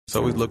It's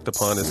always looked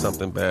upon as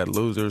something bad,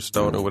 loser,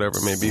 stoner, whatever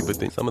it may be. But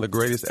some of the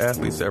greatest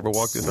athletes to ever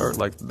walk this earth,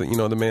 like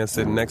the man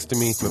sitting next to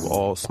me, we've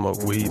all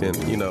smoked weed, and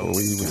we're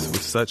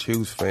such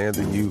huge fans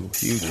of you,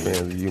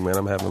 man.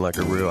 I'm having like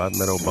a real. I've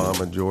met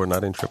Obama, Jordan. I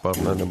didn't trip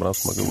off nothing, but I'm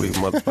smoking weed,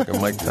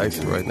 motherfucking Mike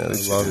Tyson right now.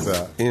 This love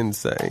that.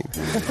 Insane.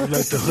 I'm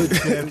like the hood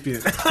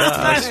champion.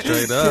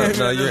 Straight up.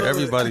 No, you're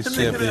everybody's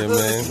champion,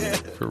 man.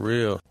 For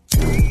real.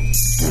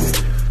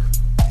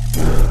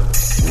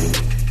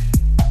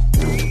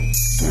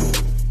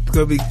 It's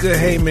going to be good.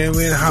 Hey, man,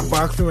 we're in Hot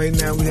Boxing right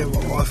now. We have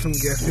an awesome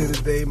guest here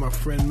today, my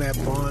friend Matt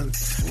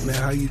Barnes. Man,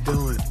 how you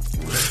doing?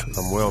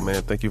 I'm well,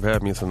 man. Thank you for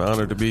having me. It's an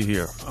honor to be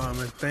here. Oh,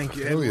 man, thank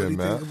you. Hell What yeah, do you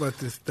Matt. think about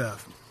this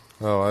stuff?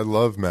 Oh, I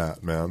love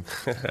Matt, man.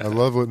 I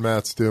love what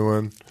Matt's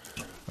doing.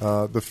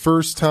 The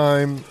first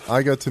time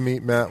I got to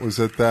meet Matt was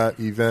at that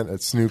event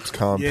at Snoop's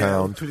compound. Yeah,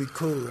 that was pretty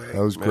cool, right?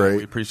 That was Man, great.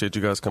 we appreciate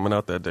you guys coming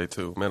out that day,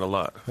 too. Meant a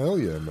lot. Hell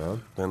yeah,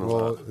 man. Meant a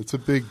Well, lot. it's a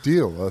big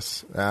deal.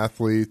 Us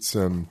athletes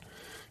and,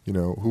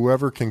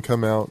 whoever can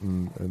come out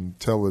and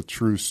tell a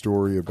true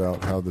story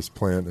about how this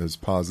plant has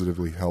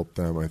positively helped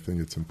them, I think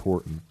it's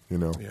important,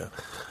 Yeah.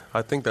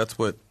 I think that's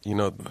what,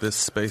 this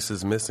space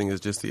is missing is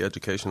just the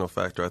educational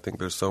factor. I think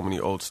there's so many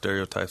old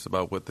stereotypes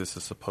about what this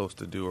is supposed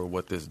to do or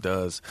what this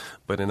does.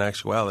 But in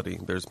actuality,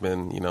 there's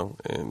been,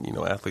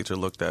 athletes are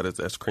looked at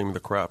as cream of the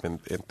crop. And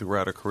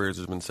throughout our careers,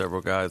 there's been several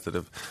guys that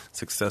have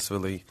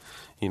successfully,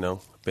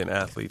 been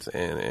athletes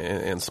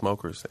and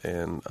smokers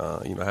and,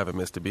 haven't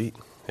missed a beat.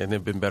 And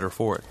they've been better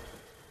for it.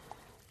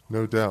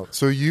 No doubt.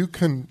 So you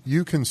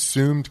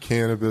consumed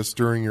cannabis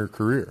during your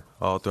career?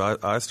 Oh,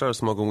 I started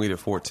smoking weed at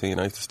 14.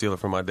 I used to steal it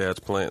from my dad's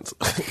plants.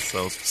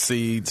 So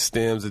seeds,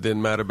 stems, it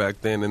didn't matter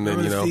back then. And then,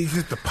 Remember the seeds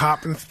used to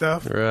pop and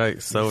stuff?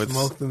 Right. So you it's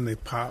smoked them, they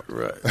pop.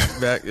 Right.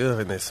 Back,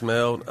 and they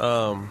smelled.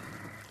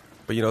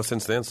 But,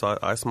 since then, so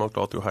I smoked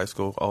all through high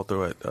school, all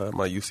through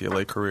my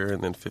UCLA career,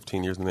 and then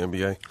 15 years in the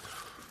NBA.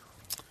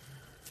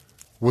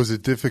 Was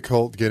it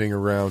difficult getting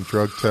around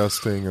drug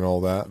testing and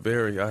all that?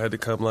 Very. I had to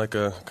come like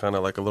a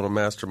little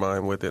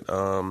mastermind with it.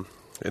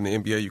 In the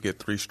NBA, you get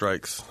 3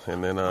 strikes,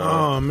 and then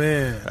oh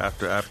man,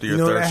 after your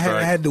third strike,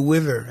 I had the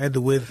wither.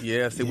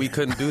 Yeah, see, we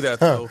couldn't do that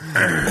though.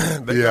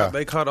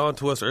 They caught on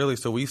to us early,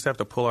 so we used to have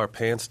to pull our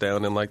pants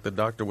down, and like the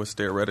doctor would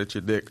stare right at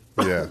your dick,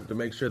 to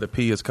make sure the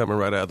pee is coming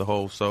right out of the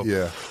hole. So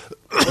yeah,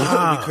 we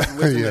couldn't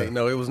whistle.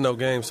 No, it was no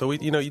game. So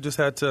you just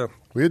had to.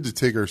 We had to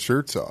take our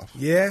shirts off.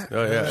 Yeah?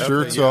 Oh, yeah.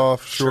 Shirts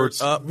off, shorts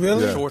up,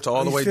 really? Shorts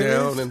all the way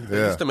down. And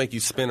they used to make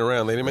you spin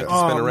around. They didn't make you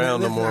spin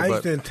around no more. I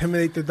used to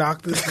intimidate the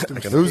doctors.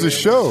 It was a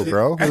show,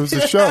 bro. It was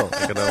a show.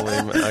 I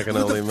can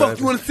only imagine. Fuck,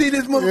 you want to see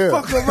this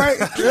motherfucker, right?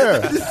 Yeah.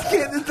 Just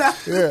scared this out.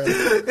 Yeah.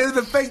 It's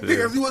a fake dick.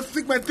 If you want to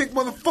stick my dick,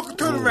 motherfucker,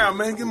 turn around,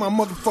 man. Get my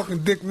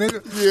motherfucking dick,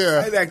 nigga.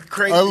 Yeah. That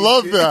crazy I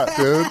love shit. that,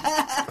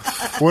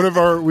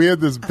 dude. We had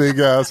this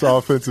big-ass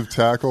offensive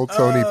tackle,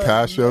 Tony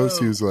Pashos.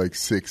 He was like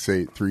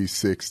 6'8",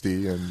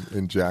 360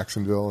 in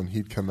Jacksonville, and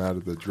he'd come out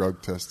of the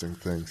drug testing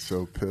thing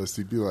so pissed.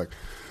 He'd be like,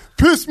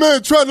 "Piss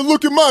man trying to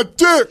look at my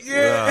dick."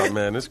 Yeah,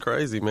 man, it's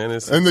crazy, man.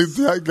 And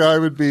that guy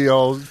would be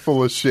all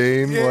full of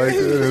shame, like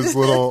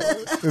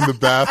in the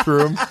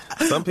bathroom.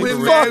 Some people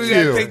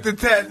really take the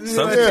test.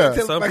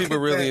 Some people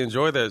really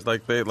enjoy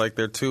that.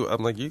 They're too.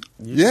 I'm like, you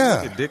look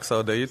at dicks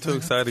all day. You're too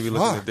excited to be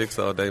looking at dicks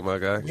all day, my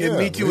guy. Yeah,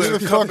 meet you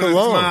with a couple of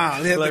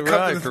smiles. Like,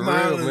 right, for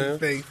real,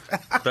 man.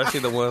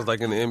 Especially the ones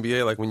like in the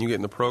NBA, like when you get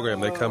in the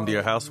program, they come to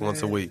your house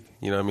once a week.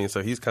 You know what I mean?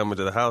 So he's coming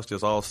to the house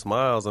just all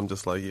smiles. I'm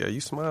just like, yeah,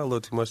 you smile a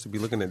little too much to be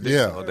looking at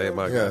dicks all day,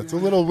 my guy. Yeah, it's a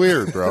little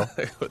weird, bro.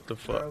 What the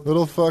fuck?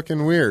 Little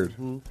fucking weird.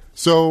 Mm-hmm.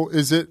 So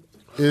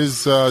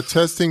is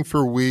testing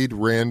for weed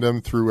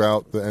random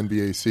throughout the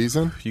NBA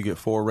season? You get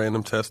 4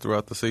 random tests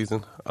throughout the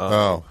season.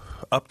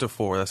 Up to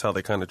 4. That's how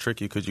they kind of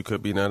trick you because you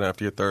could be not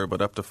after your third,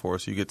 but up to 4.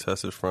 So you get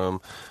tested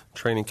from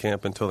training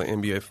camp until the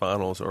NBA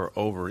finals are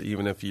over.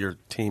 Even if your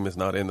team is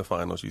not in the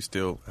finals, you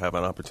still have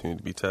an opportunity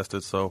to be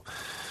tested. So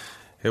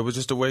it was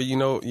just a way, you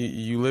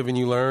live and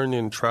you learn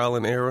in trial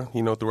and error,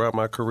 throughout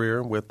my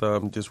career with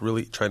just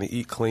really trying to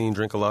eat clean,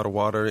 drink a lot of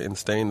water, and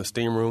stay in the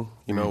steam room,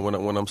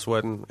 when I'm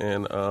sweating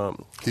and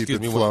keep it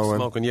when flowing. I'm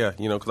smoking. Yeah,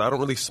 because I don't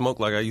really smoke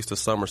like I used to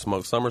summer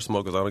smoke. Summer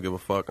smokers, I don't give a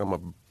fuck. I'm going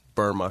to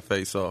burn my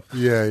face off.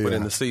 Yeah. But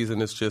in the season,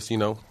 it's just,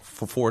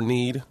 for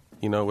need,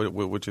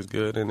 which is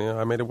good, and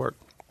I made it work.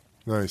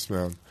 Nice,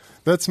 man.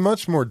 That's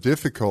much more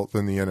difficult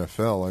than the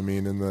NFL. I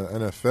mean, in the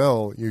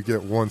NFL, you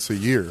get once a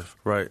year.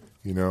 Right.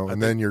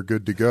 Then you're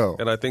good to go.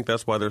 And I think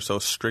that's why they're so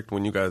strict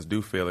when you guys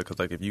do fail it, because,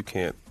 like, if you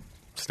can't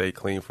stay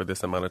clean for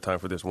this amount of time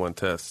for this one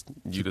test,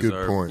 you deserve,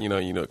 good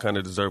point. Kind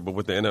of deserve. But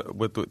with the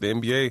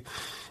NBA,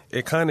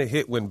 it kind of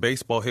hit when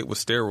baseball hit with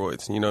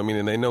steroids, you know what I mean?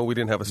 And they know we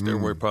didn't have a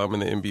steroid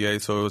problem in the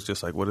NBA, so it was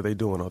just like, what are they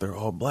doing? Oh, they're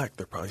all black.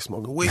 They're probably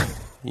smoking weed.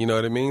 You know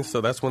what I mean?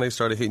 So that's when they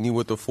started hitting you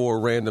with the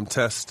 4 random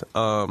tests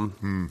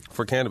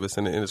for cannabis.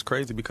 And it's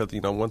crazy because,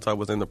 once I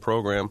was in the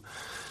program,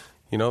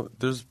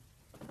 there's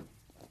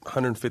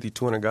 150,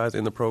 200 guys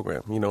in the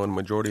program, and the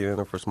majority of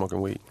them are for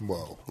smoking weed.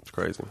 Whoa. It's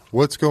crazy.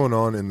 What's going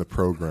on in the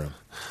program?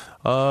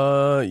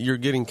 You're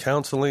getting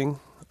counseling.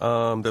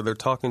 that they're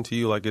talking to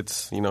you like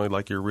it's,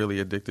 like you're really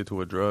addicted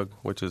to a drug,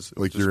 which is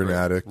like you're an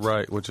addict.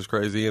 Right, which is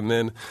crazy. And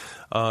then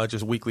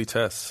just weekly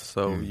tests.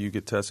 So you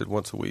get tested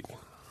once a week.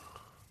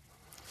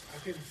 I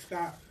couldn't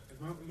stop. Is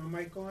my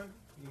mic on?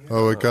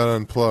 Oh, it got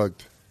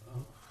unplugged.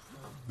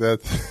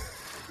 That's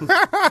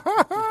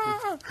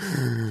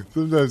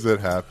sometimes that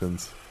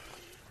happens.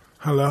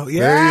 Hello?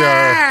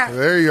 Yeah.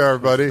 There you are,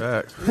 buddy.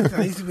 I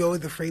used to be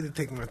always afraid to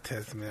take my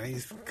test, man. I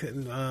just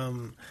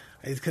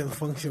couldn't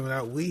function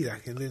without weed. I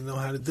didn't know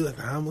how to do it.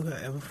 How am I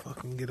gonna ever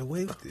fucking get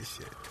away with this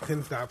shit? I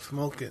couldn't stop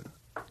smoking.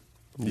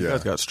 You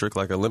guys got strict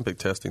like Olympic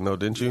testing though,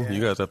 didn't you? Yeah.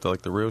 You guys have to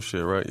like the real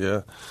shit, right?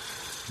 Yeah.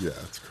 Yeah,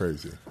 it's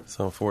crazy. It's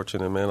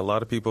unfortunate, man. A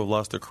lot of people have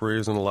lost their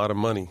careers and a lot of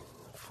money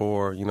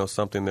for,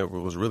 something that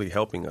was really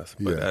helping us.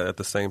 But at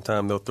the same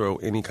time, they'll throw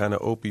any kind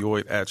of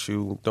opioid at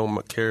you.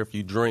 Don't care if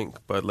you drink,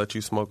 but let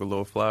you smoke a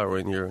little flower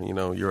and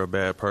you're a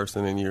bad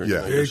person and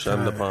you're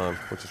shunned upon,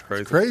 which is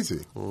crazy. It's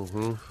crazy.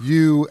 Mm-hmm.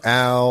 You,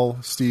 Al,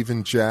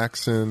 Steven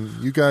Jackson,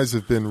 you guys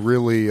have been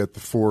really at the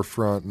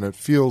forefront, and it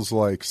feels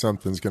like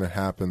something's going to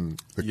happen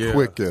the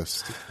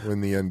quickest in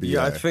the NBA.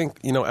 Yeah, I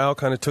think, Al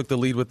kind of took the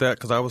lead with that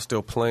because I was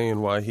still playing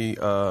while he,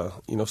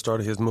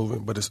 started his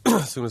movement. But as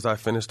soon as I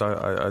finished,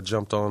 I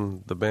jumped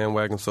on the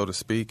bandwagon, so to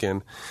speak.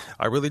 And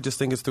I really just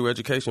think it's through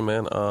education,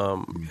 man.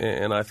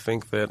 And I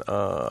think that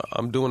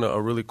I'm doing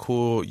a really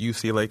cool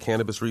UCLA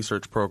cannabis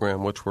research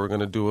program, which we're going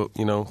to do,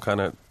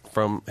 kind of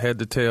from head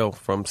to tail,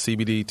 from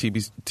CBD,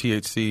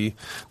 THC,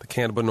 the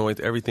cannabinoids,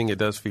 everything it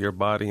does for your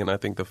body. And I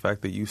think the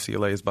fact that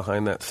UCLA is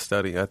behind that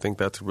study, I think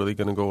that's really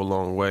going to go a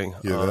long way.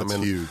 Yeah, that's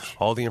and huge.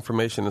 All the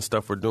information and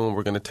stuff we're doing,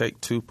 we're going to take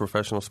to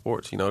professional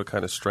sports, to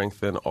kind of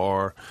strengthen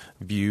our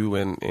view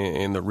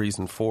and the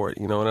reason for it.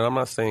 And I'm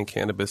not saying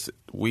cannabis,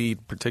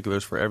 weed particular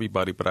is for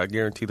everybody, but I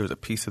guarantee there's a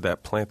piece of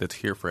that plant that's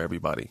here for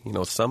everybody.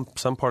 Some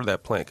part of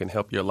that plant can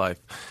help your life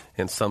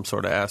in some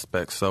sort of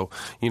aspect. So,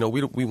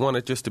 we want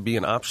it just to be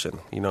an option.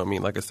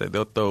 Like I said,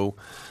 they'll throw.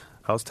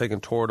 I was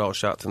taking Toradol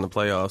shots in the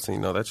playoffs,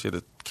 and that shit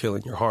is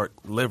killing your heart,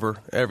 liver,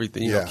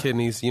 everything,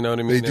 kidneys. You know what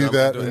I mean? They do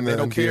that, and they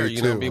don't care.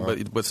 You know what I mean?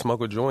 Huh? But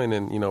smoke a joint,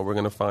 and we're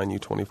gonna fine you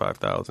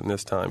 $25,000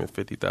 this time and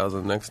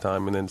 $50,000 next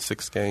time, and then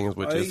 6 games,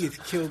 which They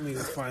just killed me to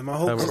find my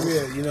whole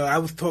career. I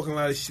was talking a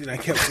lot of shit, and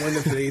I kept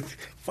wondering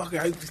if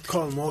I used to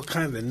call them all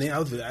kinds of names. I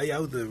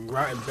was a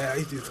rotten bad. I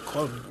used to just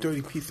call them a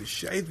dirty piece of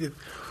shit. I used to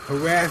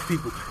harass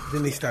people.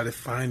 Then they started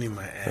finding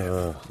my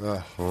ass.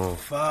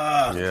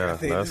 Fuck. Yeah,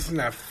 this is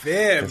not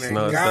fair, it's man.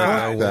 not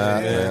God,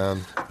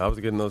 man. I was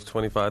getting those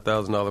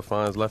 $25,000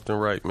 fines left and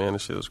right, man.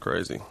 This shit was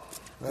crazy.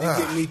 They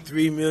get me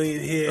 $3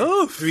 million here,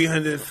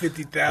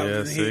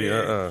 $350,000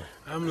 here.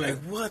 I'm like,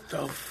 what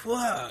the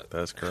fuck?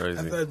 That's crazy.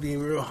 I started being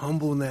real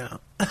humble now.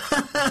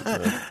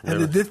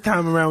 And this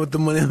time around with the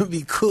money, I'm gonna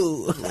be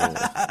cool.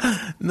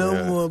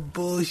 No more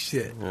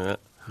bullshit. Yeah.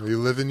 You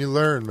live and you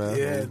learn, man.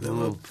 Yeah, no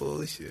more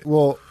bullshit.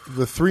 Well,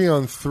 the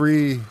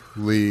 3-on-3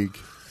 league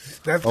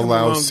That's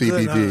allows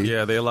CBD. good, huh?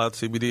 Yeah, they allowed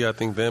CBD. I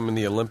think them in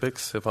the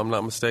Olympics, if I'm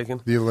not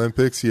mistaken. The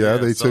Olympics,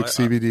 they so took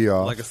CBD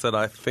off. Like I said,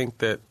 I think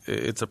that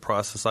it's a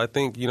process. I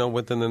think,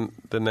 within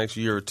the next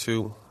year or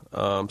two,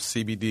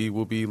 CBD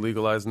will be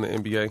legalized in the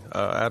NBA.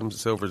 Adam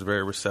Silver is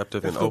very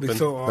receptive and open.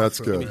 So awesome. That's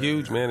good. It's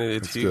huge, man.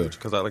 It's huge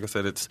because, like I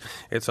said,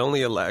 it's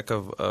only a lack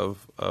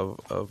of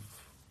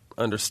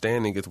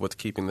understanding is what's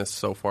keeping this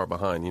so far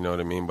behind. You know what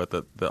I mean?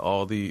 But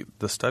all the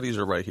studies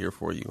are right here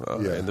for you,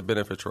 and the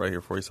benefits are right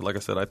here for you. So, like I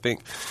said, I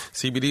think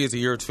CBD is a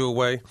year or two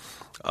away,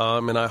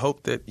 and I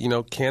hope that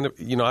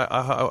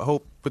I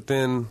hope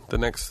within the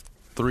next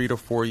 3 to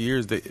 4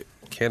 years that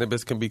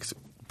cannabis can be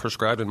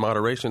prescribed in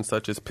moderation,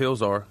 such as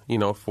pills are,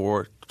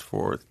 for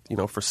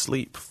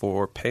sleep,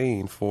 for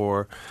pain,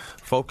 for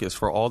focus,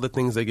 for all the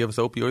things they give us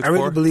opioids for. I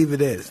really believe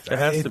it is. It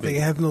has to be.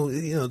 It has no,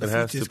 the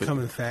has future's to be.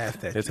 coming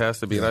fast. It has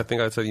to be. And I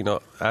think I said,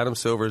 Adam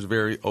Silver is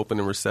very open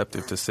and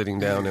receptive to sitting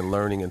down and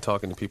learning and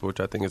talking to people, which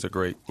I think is a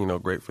great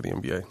for the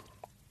NBA.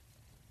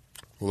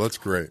 Well, that's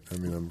great. I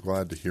mean, I'm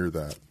glad to hear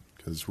that.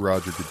 Because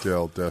Roger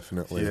Goodell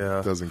definitely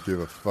doesn't give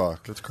a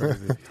fuck. That's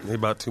crazy.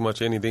 About too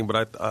much anything.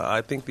 But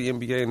I think the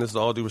NBA, and this is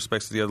all due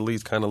respect to the other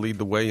leagues, kind of lead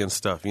the way and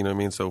stuff. You know what I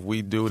mean? So if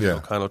we do it,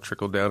 it'll kind of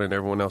trickle down and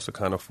everyone else will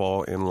kind of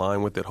fall in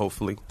line with it,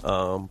 hopefully.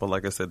 But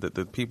like I said,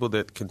 the people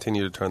that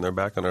continue to turn their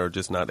back on it are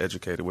just not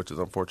educated, which is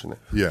unfortunate.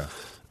 Yeah.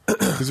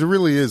 Because it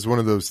really is one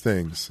of those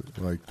things.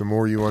 Like, the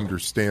more you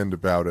understand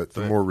about it,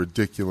 the more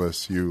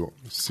ridiculous you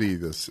see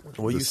this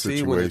Well, you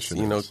situation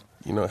see when it's,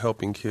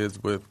 helping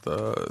kids with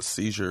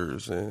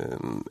seizures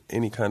and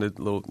any kind of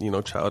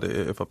little, child.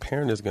 If a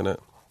parent is going to,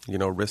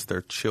 risk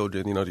their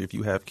children, if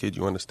you have kids,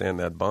 you understand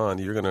that bond.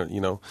 You're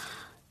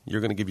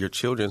going to give your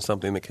children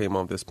something that came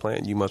off this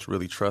plant. You must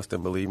really trust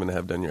and believe and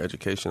have done your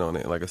education on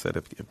it. Like I said,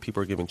 if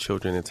people are giving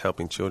children, it's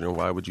helping children.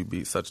 Why would you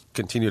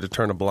continue to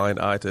turn a blind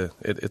eye to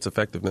its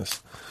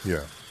effectiveness?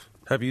 Yeah.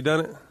 Have you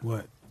done it?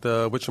 What?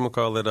 the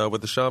whatchamacallit,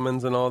 with the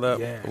shamans and all that?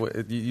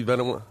 Yeah. You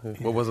better.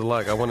 What was it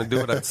like? I want to do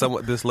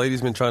it. This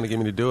lady's been trying to get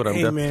me to do it.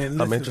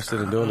 I'm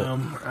interested in doing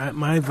it.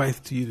 My advice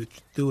to you to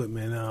do it,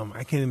 man.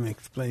 I can't even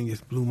explain. It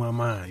just blew my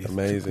mind.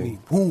 Amazing.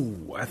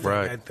 I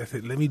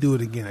said, let me do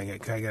it again. I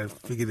got to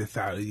figure this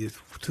out. It just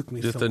took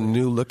me. Just a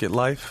new look at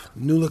life.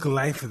 New look at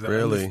life is an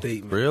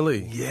understatement.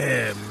 Really?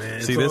 Yeah,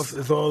 man. See,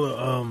 it's all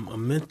a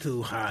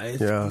mental high. You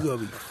gotta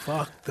be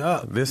fucked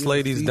up. This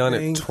lady's done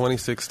it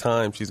 26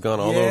 times. She's gone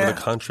all over the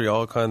country,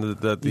 all kinds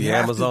of the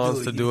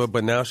Amazons to do it.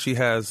 But now she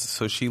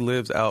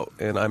lives out,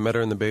 and I met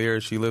her in the Bay Area.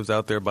 She lives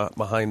out there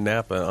behind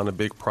Napa on a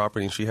big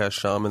property, and she has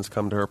shamans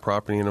come to her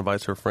property and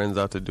invites her friends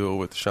out to do it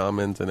with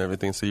shamans and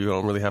everything. So you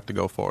don't really have to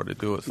go far to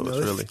do it. So it's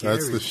really scary.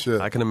 That's the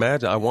shit. I can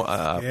imagine.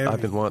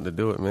 I've been wanting to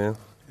do it, man.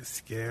 It's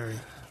scary.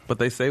 But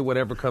they say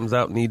whatever comes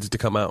out needs to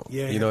come out.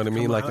 Yeah, you know what I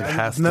mean? Like it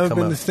has to come out. It's never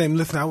been the same.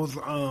 Listen, I was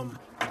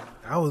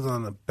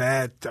on a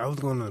bad. I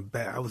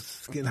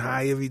was getting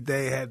high every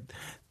day. Had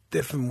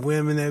different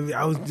women.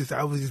 I was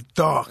just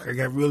dark. I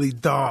got really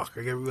dark.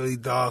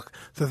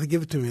 So I said,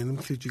 give it to me. Let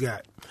me see what you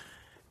got.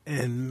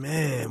 And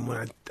man, when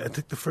I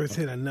took the first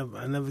hit, I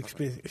never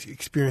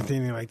experienced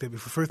anything like that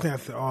before. First thing I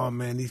said, oh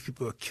man, these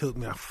people have killed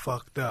me. I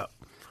fucked up.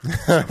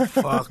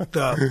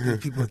 These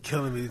people are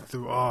killing me.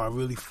 I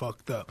really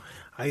fucked up.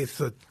 I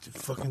saw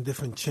fucking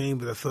different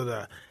chambers. I saw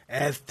the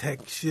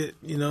Aztec shit.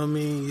 You know what I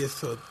mean? You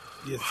start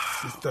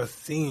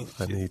seeing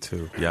shit. I need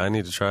to. Yeah, I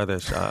need to try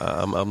that shit.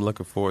 I'm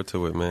looking forward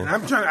to it, man. I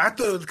thought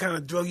it was the kind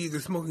of drug you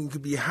could smoke and you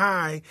could be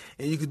high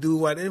and you could do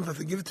what. And I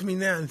said, give it to me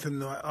now. And he said,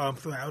 no, I'm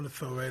sorry. I would have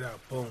fell right out.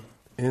 Boom.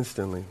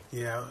 Instantly.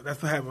 Yeah,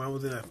 that's what happened. I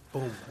was in that.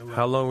 Boom.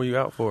 How long were you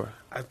out for?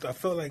 I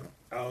felt like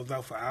I was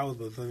out for hours,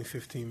 but it was only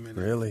 15 minutes.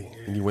 Really?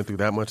 Yeah. And you went through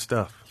that much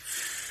stuff?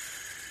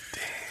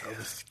 Damn. I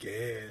was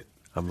scared.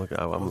 I'm looking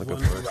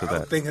forward to that. I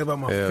was thinking about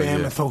my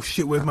family. So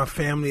shit, where's my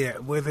family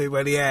at? Where's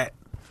everybody at?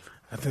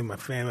 I think my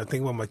family. I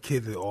think about my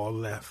kids. They all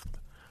left.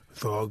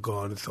 It's all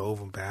gone. It's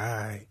over.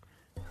 Bye.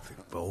 It's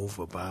like,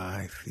 over.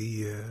 Bye.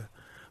 See ya.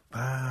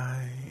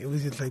 Bye. It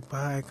was just like,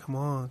 bye. Come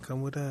on.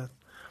 Come with us.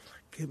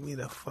 Get me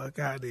the fuck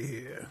out of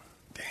here.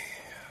 Damn.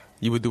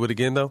 You would do it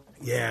again, though?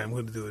 Yeah, I'm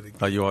going to do it again.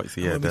 Oh, you always?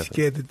 Yeah, I'm going to be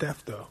scared to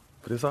death, though.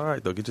 But it's all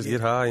right, though. Just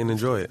get high and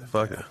enjoy it.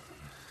 Fuck it.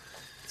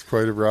 It's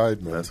quite a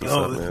ride, man. That's what's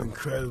up, it's man.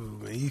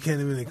 incredible, man. You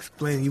can't even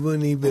explain. You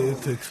wouldn't even be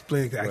able to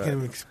explain it. I can't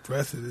even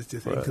express it. It's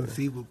just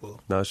inconceivable.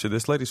 No,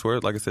 this lady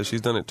swears. Like I said,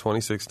 she's done it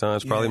 26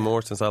 times, probably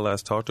more since I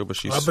last talked to her. But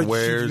she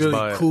swears she's really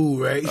by cool,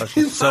 right?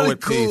 She's so really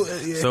at cool.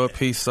 peace, so at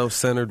peace, so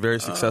centered, very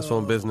successful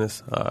in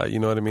business. You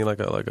know what I mean? Like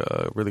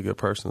a really good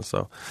person.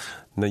 So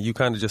now you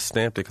kind of just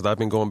stamped it because I've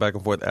been going back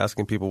and forth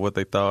asking people what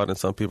they thought, and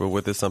some people are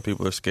with it, some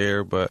people are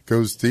scared. But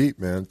goes deep,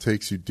 man. It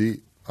takes you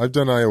deep. I've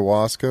done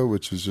ayahuasca,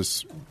 which is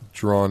just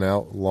drawn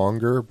out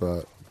longer,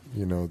 but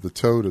the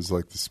toad is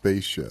like the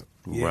spaceship.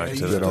 Yeah, right,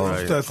 you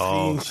start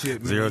seeing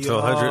shit, man. 0 to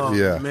 100.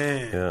 Yeah,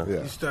 man.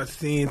 Yeah. You start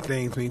seeing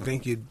things when you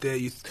think you're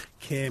dead. You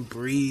can't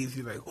breathe.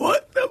 You're like,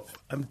 what the?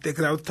 I'm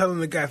thinking. I was telling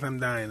the guys I'm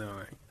dying. All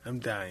right, I'm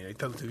dying. I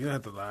tell them, you don't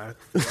have to lie.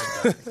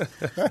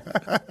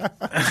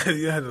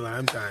 You don't have to lie.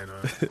 I'm dying. All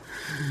right.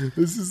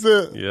 This is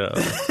it. Yeah.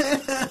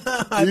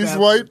 These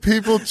white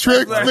people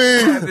tricked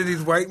me.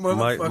 These white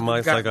motherfuckers.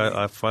 Mike's like,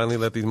 I finally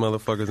let these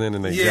motherfuckers in,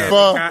 and they they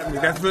got me.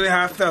 That's really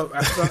how I felt.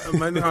 I felt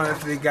money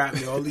honest, they got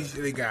me. All these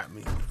shit, they got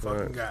me.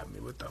 Fucking got me.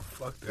 What the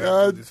fuck?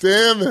 God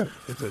damn it!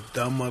 It's a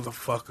dumb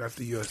motherfucker. I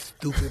think you're a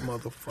stupid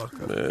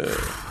motherfucker.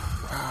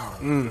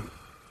 Wow.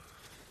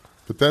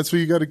 But that's what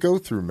you got to go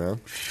through,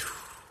 man.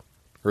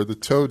 Or the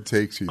toad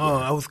takes you there. Oh,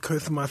 I was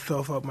cursing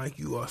myself out, Mike.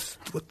 What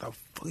the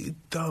fuck, you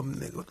dumb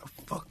nigga? What the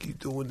fuck you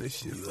doing this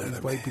shit?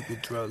 These white people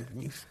drugs,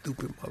 you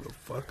stupid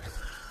motherfucker.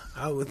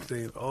 I was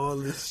saying all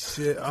this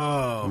shit.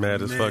 Oh,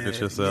 mad as fuck at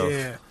yourself.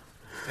 Yeah.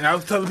 And I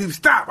was telling people,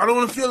 stop. I don't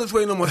want to feel this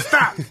way no more.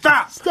 Stop.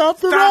 Stop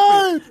the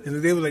ride.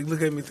 And they were like,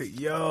 look at me and say,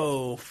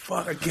 yo,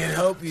 fuck, I can't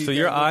help you. So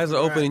your eyes are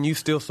open and you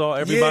still saw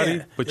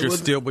everybody, but you're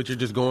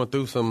just going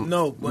through some.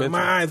 No, when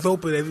my eyes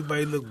open,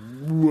 everybody looked,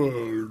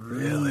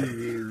 really?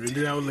 And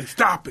then I was like,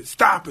 stop it.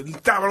 I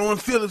don't want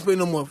to feel this way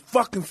no more.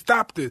 Fucking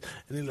stop this.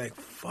 And they're like,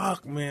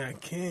 fuck, man, I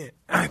can't.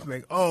 I was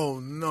like,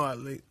 oh no,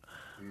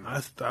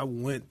 I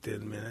went there,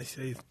 man. That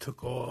shit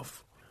took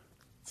off.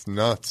 It's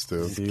nuts,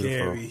 dude.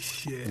 Scary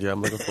shit. Yeah,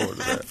 I'm looking forward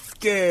to that.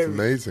 Scary.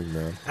 It's amazing,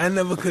 man. I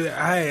never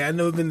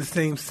been the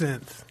same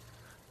since.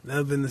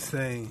 Never been the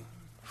same.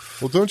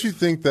 Well, don't you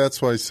think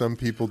that's why some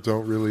people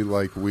don't really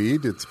like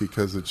weed? It's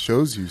because it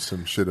shows you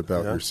some shit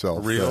about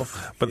yourself. Real.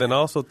 But then I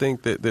also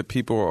think that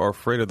people are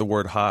afraid of the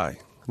word high.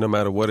 No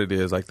matter what it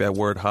is, like that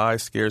word high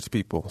scares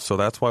people. So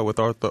that's why with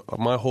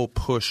my whole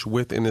push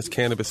within this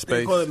cannabis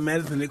space. They call it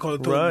medicine. They call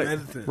it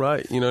medicine.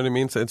 Right. You know what I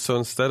mean? So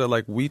instead of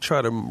like, we try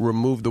to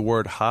remove the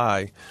word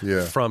high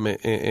from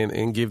it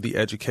and give the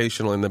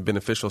educational and the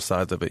beneficial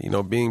sides of it.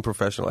 Being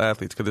professional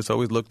athletes, because it's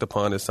always looked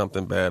upon as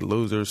something bad,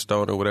 losers,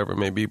 stoner, whatever it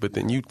may be. But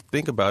then you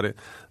think about it,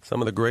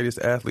 some of the greatest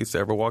athletes to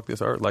ever walk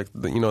this earth, like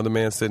the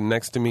man sitting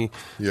next to me.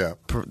 Yeah.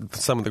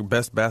 Some of the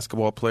best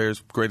basketball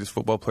players, greatest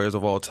football players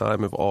of all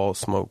time have all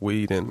smoked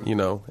weed. And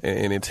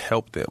it's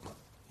helped them.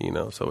 you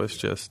know. So it's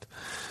just,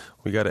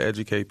 we got to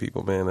educate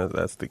people, man.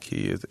 That's the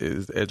key,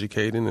 is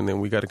educating, and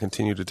then we got to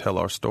continue to tell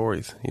our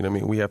stories. You know what I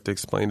mean? We have to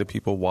explain to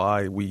people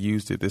why we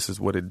used it. This is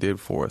what it did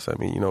for us. I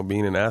mean, you know,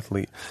 being an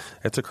athlete,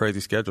 it's a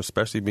crazy schedule,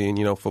 especially being,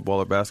 you know, football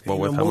or basketball,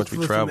 with how much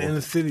we travel. Most of us in the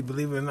inner city,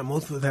 believe it or not,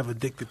 most of us have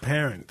addicted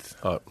parents.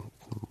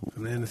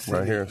 From the inner city,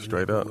 right here,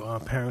 straight up. Our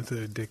parents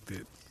are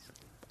addicted.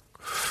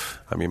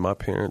 I mean, my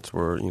parents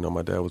were, you know,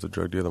 my dad was a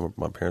drug dealer.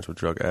 My parents were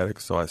drug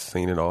addicts, so I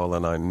seen it all,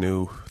 and I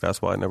knew.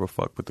 That's why I never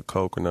fucked with the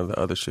coke or none of the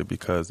other shit,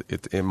 because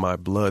it's in my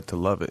blood to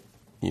love it.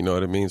 You know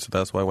what I mean? So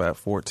that's why at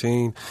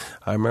 14,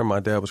 I remember my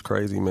dad was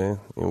crazy, man.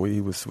 And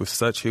we was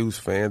such huge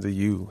fans of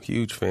you,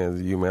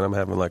 man. I'm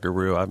having like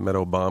I've met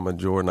Obama,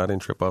 Jordan. I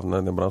didn't trip off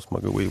nothing, but I'm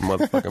smoking weed,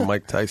 motherfucking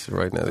Mike Tyson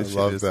right now. This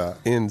shit is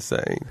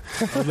insane.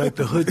 I'm like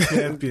the hood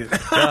champion.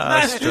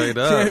 Straight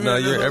up. No,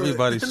 you're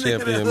everybody's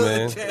champion,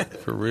 man.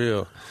 For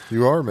real.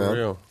 You are, man.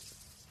 For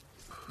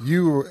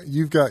You, real.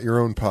 you've got your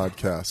own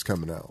podcast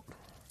coming out,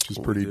 which is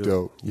pretty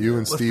dope. You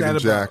and Steven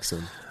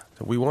Jackson.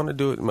 We want to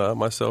do it,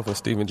 myself and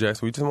Steven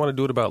Jackson. We just want to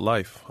do it about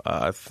life.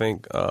 I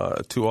think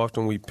too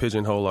often we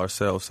pigeonhole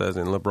ourselves as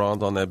in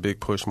LeBron's on that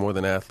big push more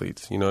than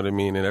athletes. You know what I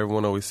mean? And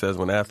everyone always says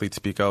when athletes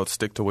speak out,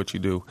 stick to what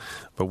you do.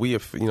 But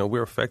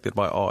we're affected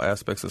by all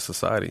aspects of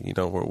society. You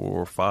know,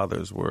 we're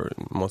fathers. We're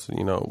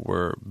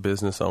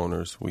business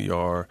owners. We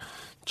are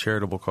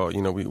charitable cause,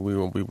 you know,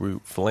 we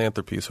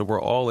philanthropy. So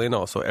we're all in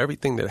all. So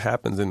everything that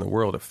happens in the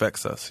world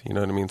affects us. You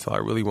know what I mean? So I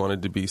really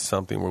wanted to be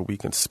something where we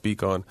can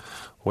speak on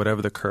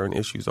whatever the current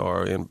issues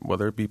are, and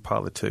whether it be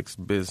politics,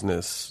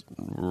 business,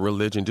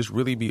 religion, just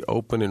really be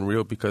open and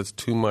real, because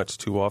too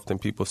often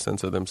people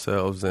censor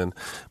themselves and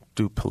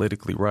do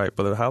politically right.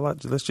 But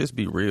let's just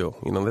be real.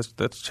 You know,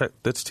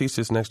 let's teach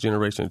this next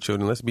generation of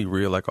children. Let's be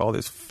real. Like all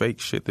this fake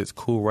shit that's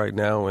cool right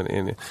now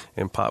and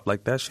pop,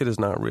 like that shit is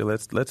not real.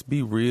 Let's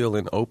be real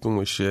and open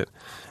with shit.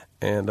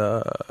 And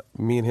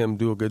me and him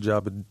do a good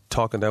job of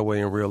talking that way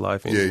in real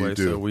life anyway. Yeah, you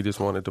do. So we just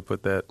wanted to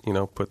put that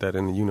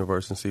in the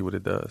universe and see what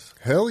it does.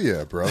 Hell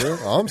yeah, brother.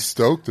 I'm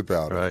stoked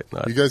about it.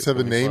 Right. You guys have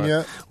a name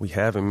yet? We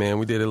haven't, man.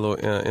 We did a little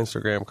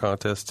Instagram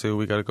contest too.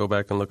 We got to go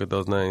back and look at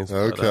those names.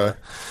 Okay. But,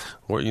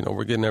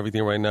 we're getting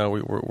everything right now.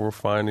 We're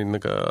finding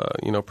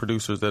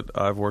producers that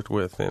I've worked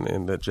with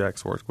and that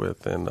Jack's worked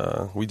with, and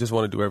we just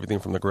want to do everything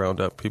from the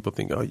ground up. People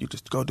think, oh, you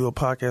just go do a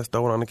podcast,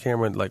 throw it on the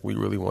camera. Like, we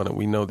really want it.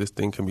 We know this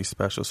thing can be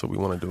special, so we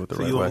want to do it the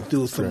right way. So you want to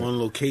do some on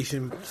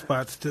location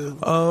spots too?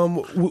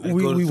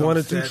 We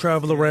wanted to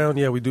travel around.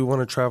 Yeah, we do want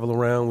to travel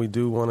around. We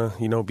do want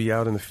to, be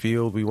out in the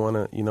field. We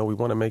want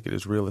to make it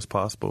as real as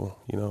possible.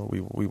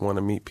 We want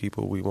to meet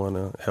people. We want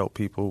to help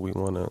people. We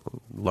want to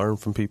learn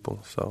from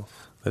people. So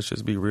let's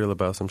just be real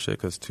about some shit,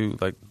 because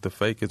the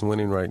fake is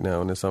winning right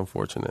now, and it's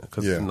unfortunate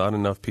because not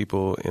enough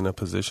people in a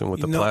position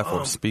with the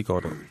platform to speak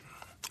on it.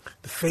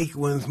 The fake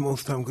wins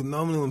most time, because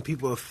normally when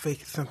people are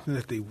fake, it's something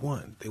that they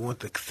want. They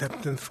want the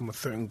acceptance from a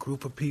certain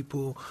group of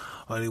people,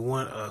 or they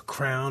want a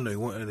crown,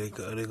 or they're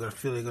going to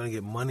feel they're going to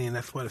get money, and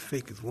that's why the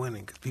fake is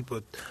winning, because people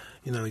are,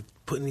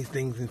 putting these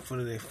things in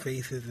front of their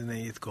faces, and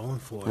they're just going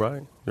for it.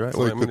 Right. It's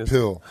like the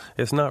pill.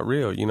 It's not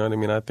real, you know what I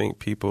mean? I think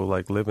people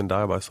live and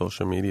die by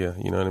social media,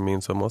 you know what I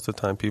mean? So most of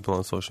the time people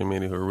on social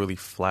media who are really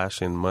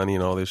flashing money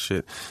and all this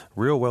shit,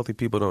 real wealthy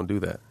people don't do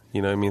that.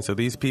 You know what I mean? So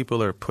these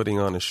people are putting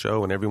on a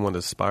show, and everyone's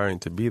aspiring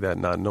to be that,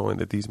 not knowing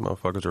that these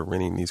motherfuckers are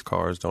renting these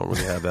cars, don't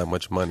really have that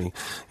much money,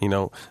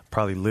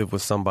 probably live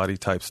with somebody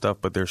type stuff,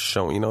 but they're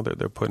showing,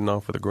 they're putting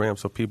on for the gram.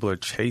 So people are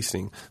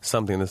chasing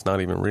something that's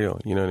not even real.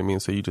 You know what I mean?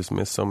 So you just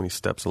miss so many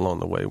steps along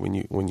the way when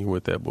you're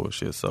with that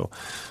bullshit. So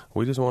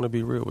we just want to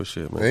be real with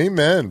shit, man.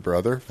 Amen,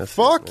 brother.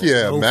 Fuck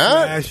yeah,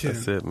 Matt.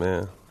 That's it,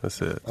 man.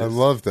 That's it. I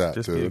love that,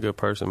 just dude. Be a good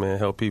person, man.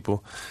 Help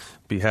people.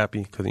 Be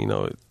happy, because,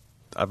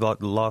 I've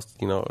lost,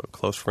 a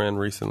close friend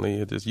recently.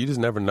 You just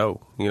never know,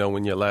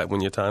 when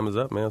your time is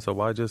up, man. So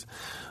why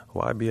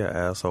be an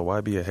asshole?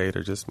 Why be a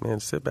hater? Just, man,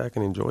 sit back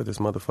and enjoy this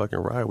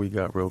motherfucking ride we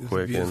got real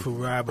quick. It's a beautiful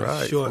ride, but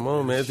right. short. Come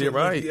on, man. You're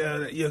right.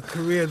 Your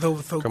career's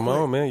over so quick. Come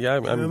on, man. Yeah,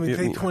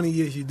 take 20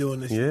 years you're doing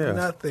this. Yeah,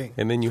 nothing.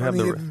 And then you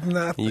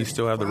you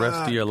still have the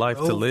rest of your life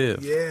to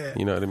live. Yeah,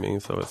 you know what I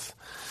mean. So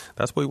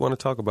that's what we want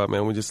to talk about,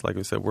 man. We just, like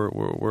we said,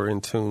 we're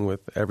in tune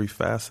with every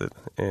facet,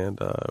 and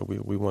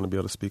we want to be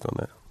able to speak on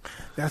that.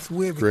 That's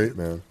weird. Great,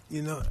 man.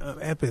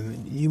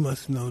 Eben, you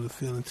must know the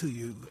feeling too.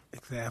 You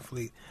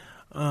ex-athlete.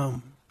 I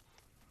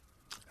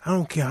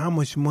don't care how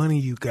much money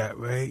you got,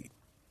 right?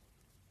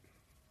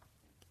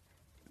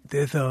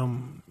 There's a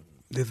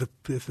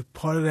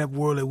part of that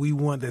world that we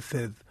want that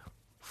says,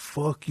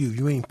 fuck you.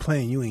 You ain't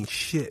playing. You ain't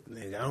shit.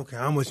 Nigga. I don't care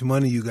how much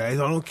money you got. I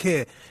don't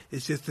care.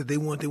 It's just that they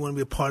want to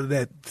be a part of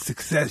that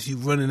success. You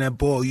running that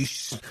ball. You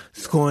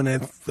scoring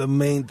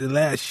the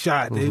last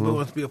shot. They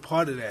want to be a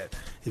part of that.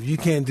 If you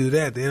can't do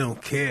that, they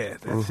don't care.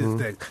 That's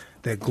just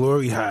that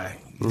glory high.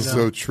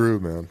 So true,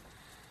 man.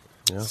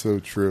 Yeah. So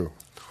true.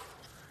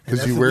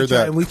 Because you wear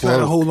that. And we try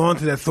to hold on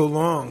to that so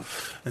long,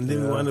 and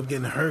then we wind up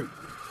getting hurt.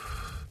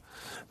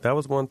 That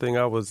was one thing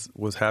I was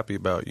happy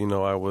about.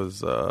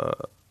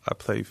 I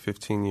played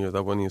 15 years. I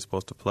wasn't even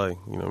supposed to play.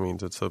 You know what I mean?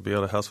 So be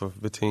able to hustle for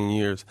 15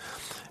 years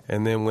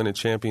and then win a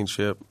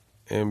championship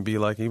and be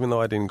like, even though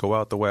I didn't go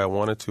out the way I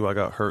wanted to, I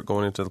got hurt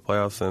going into the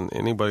playoffs. And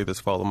anybody that's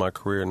followed my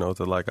career knows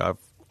that, like, I've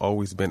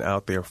always been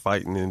out there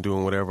fighting and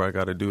doing whatever I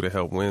got to do to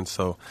help win.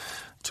 So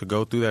to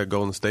go through that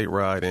Golden State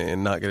ride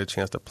and not get a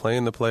chance to play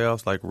in the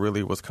playoffs, like,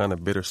 really was kind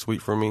of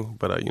bittersweet for me.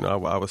 But,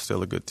 I was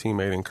still a good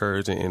teammate,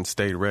 encouraged, and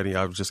stayed ready.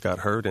 I just got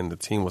hurt, and the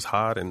team was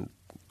hot, and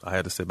I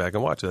had to sit back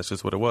and watch it. That's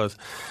just what it was.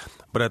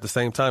 But at the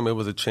same time, it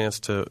was a chance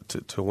to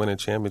win a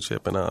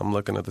championship. And I'm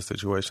looking at the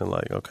situation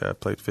like, okay, I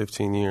played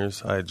 15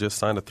 years. I had just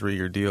signed a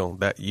 3-year deal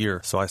that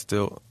year. So I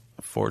still,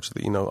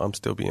 fortunately, I'm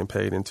still being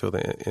paid until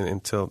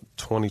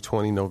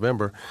 2020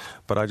 November.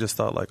 But I just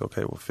thought, like,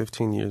 okay, well,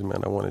 15 years,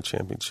 man, I won a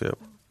championship.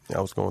 I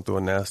was going through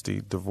a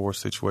nasty divorce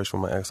situation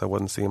with my ex. I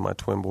wasn't seeing my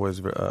twin boys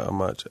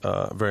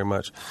very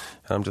much.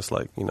 And I'm just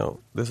like,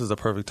 this is a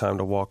perfect time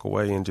to walk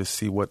away and just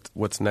see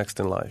what's next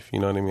in life. You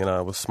know what I mean?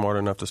 I was smart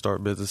enough to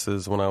start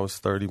businesses when I was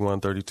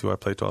 31, 32. I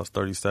played till I was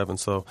 37.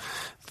 So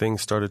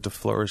things started to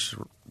flourish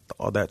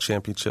all that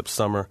championship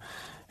summer.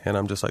 And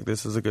I'm just like,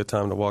 this is a good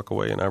time to walk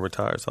away, and I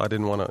retired. So I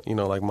didn't want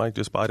to, like Mike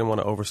I didn't want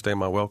to overstay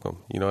my welcome.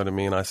 You know what I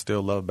mean? I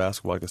still love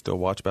basketball. I can still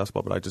watch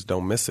basketball, but I just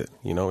don't miss it.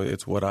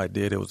 It's what I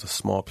did. It was a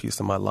small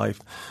piece of my life.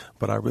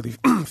 But I really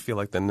feel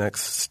like the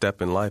next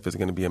step in life is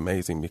going to be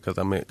amazing because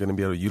I'm going to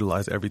be able to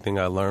utilize everything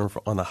I learned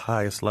on the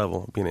highest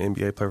level, being an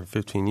NBA player for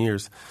 15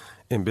 years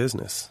in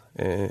business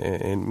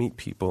and meet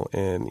people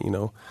and,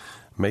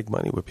 make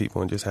money with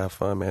people and just have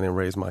fun, man, and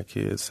raise my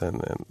kids.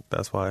 And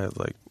that's why I was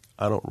like,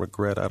 I don't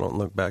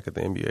look back at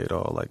the NBA at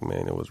all. Like,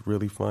 man, it was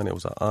really fun. It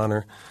was an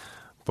honor.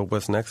 But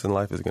what's next in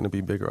life is going to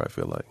be bigger, I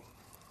feel like.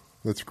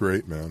 That's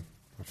great, man.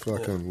 I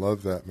fucking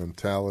love that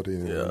mentality,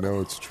 and I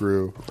know it's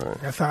true.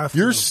 Right. That's how I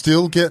feel. You're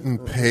still getting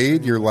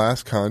paid your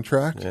last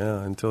contract?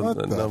 Yeah, until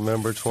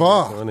November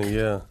 2020,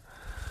 yeah.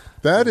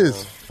 That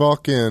is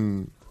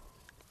fucking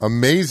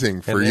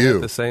amazing for you.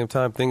 At the same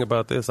time, think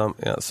about this.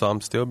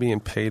 I'm still being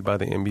paid by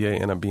the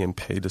NBA, and I'm being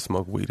paid to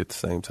smoke weed at the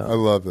same time. I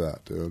love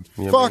that, dude.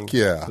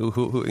 Yeah.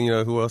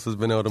 Who else has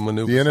been able to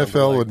maneuver? The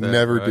NFL like would that,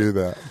 never right? do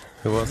that.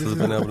 Who else has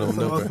been able to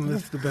maneuver? Awesome.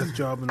 This is the best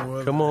job in the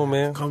world. Come on,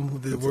 man. Come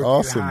with the It's work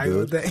awesome, high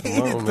dude.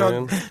 Come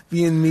on, man.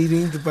 Be in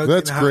meetings.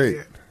 That's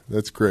great.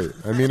 That's great.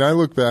 I mean, I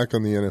look back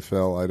on the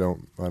NFL.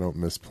 I don't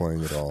miss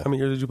playing at all. How many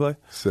years did you play?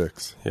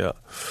 6. Yeah,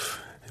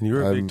 and you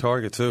were a big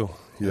target too.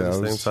 Yeah,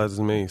 the same size as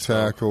me.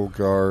 Tackle,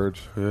 guard.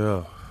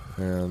 Yeah.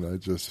 And I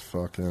just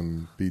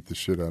fucking beat the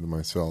shit out of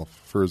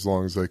myself for as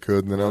long as I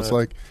could. And then I was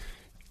like,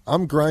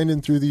 I'm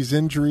grinding through these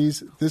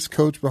injuries. This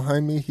coach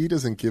behind me, he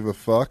doesn't give a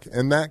fuck.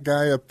 And that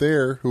guy up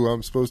there who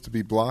I'm supposed to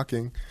be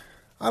blocking,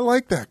 I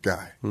like that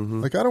guy. Mm-hmm.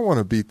 Like, I don't want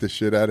to beat the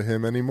shit out of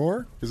him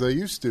anymore because I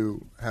used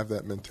to have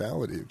that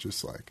mentality of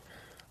just like,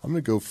 I'm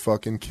going to go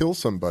fucking kill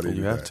somebody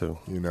today, have to.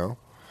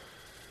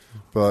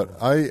 But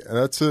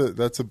that's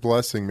a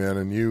blessing, man.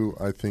 And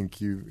I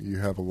think you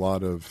have a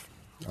lot of,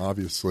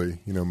 obviously,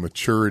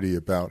 maturity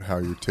about how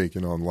you're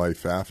taking on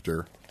life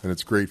after. And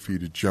it's great for you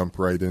to jump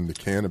right into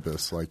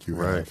cannabis like you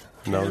have.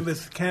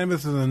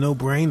 Cannabis is a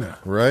no-brainer.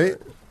 Right?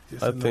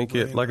 Just I think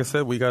like I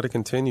said, we got to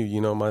continue.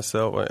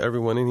 Myself,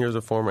 everyone in here is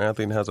a former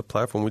athlete and has a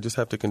platform. We just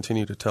have to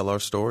continue to tell our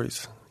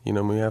stories. I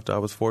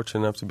was fortunate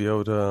enough to be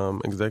able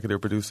to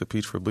executive produce the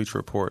Peach for Bleach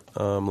report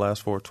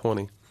last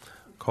 420.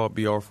 Called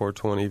BR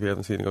 420. If you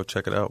haven't seen it, go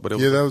check it out. But it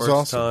was the first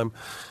awesome.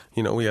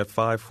 time, we had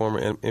 5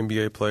 former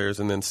NBA players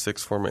and then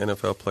 6 former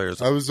NFL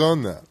players. I was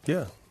on that.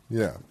 Yeah.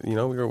 Yeah. We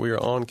were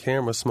on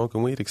camera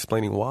smoking weed,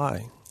 explaining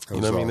why.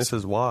 Awesome. This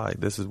is why.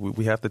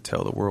 We have to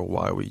tell the world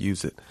why we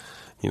use it.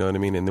 You know what I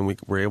mean? And then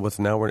we're able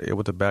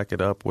to back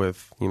it up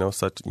with,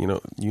 such,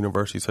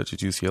 universities such as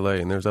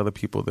UCLA. And there's other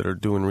people that are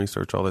doing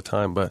research all the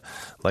time. But,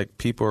 like,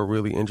 people are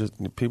really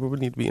interested. People would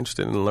need to be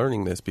interested in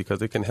learning this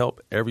because it can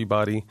help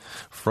everybody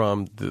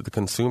from the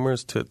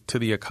consumers to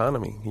the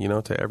economy,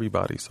 to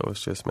everybody. So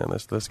it's just, man,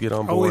 let's get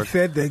on board. I always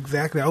said that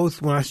exactly.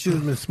 When I should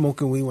have been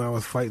smoking weed when I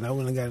was fighting, I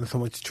wouldn't have gotten in so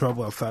much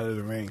trouble outside of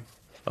the ring.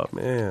 Oh,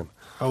 man.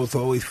 I was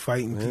always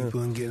fighting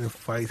people and getting in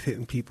fights,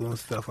 hitting people and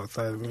stuff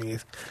outside of the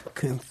ring.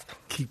 Couldn't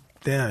keep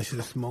down. I should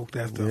have smoked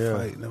after a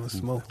fight. Never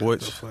smoked after a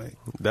fight.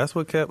 That's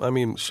what kept. I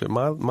mean, shit,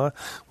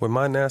 with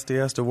my nasty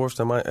ass divorce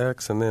to my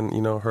ex, and then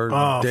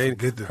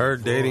her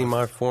dating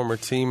my former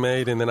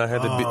teammate, and then I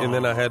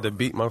had to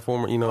beat my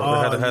former.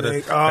 Had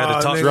to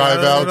talk. Drive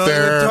out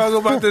there. Talk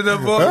about the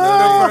divorce.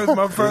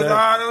 My first.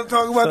 Don't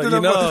talk about the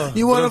divorce.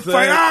 You want to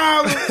fight?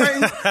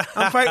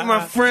 I'm fighting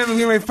my friends. I'm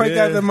getting ready to fight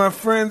after my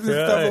friends and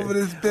stuff over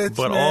this bitch.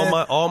 But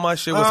man. all my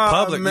shit was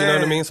public. Man. You know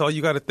what I mean? So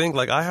you got to think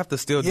like I have to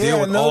still deal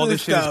with all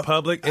this shit is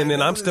public, and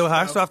then I still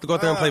have to go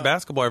out there and play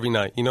basketball every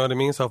night. You know what I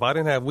mean? So if I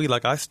didn't have weed,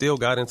 like I still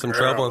got in some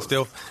trouble and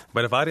still.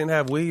 But if I didn't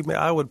have weed, man,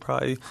 I would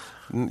probably.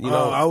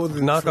 I'd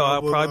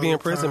probably be in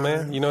prison,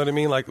 man. You know what I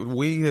mean? Like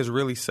weed has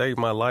really saved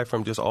my life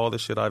from just all the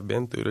shit I've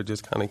been through to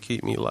just kind of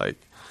keep me like,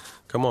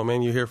 come on,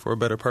 man, you're here for a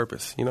better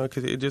purpose.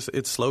 Because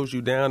it slows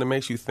you down and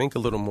makes you think a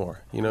little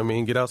more. You know what I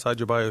mean? Get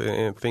outside your body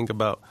and think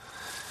about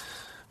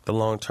the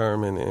long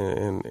term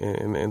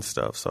and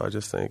stuff. So I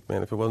just think,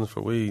 man, if it wasn't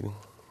for weed,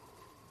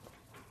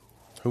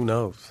 who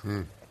knows?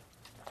 Who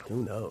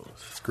knows?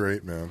 It's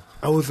great, man.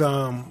 I was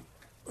so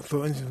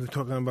interested. We're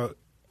talking about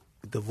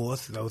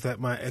divorces. I was at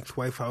my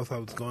ex-wife's house. I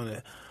was going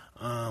to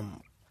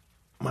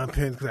my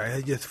parents, because I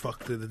had just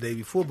fucked her the day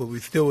before, but we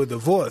still were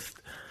divorced.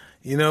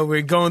 You know,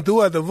 we're going through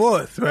our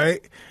divorce,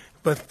 right?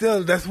 But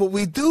still, that's what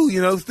we do,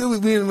 you know. Still, we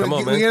get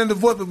a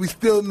divorce, but we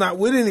still not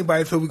with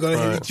anybody, so we're going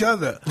to hit each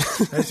other.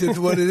 That's just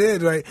what it is,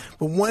 right?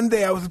 But one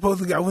day I was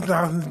supposed to go, I went to the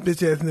house and this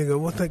bitch-ass nigga,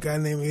 what's that guy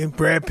name again?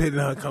 Brad Pitt,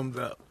 and her comes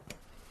up.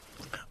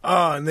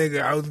 Oh,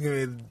 nigga, I was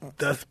going to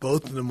dust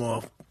both of them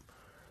off,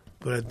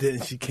 but I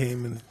didn't. She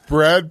came and...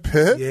 Brad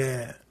Pitt?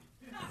 Yeah.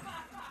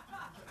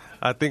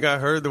 I think I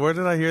heard. Where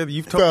did I hear?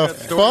 You've told that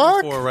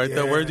story before, right?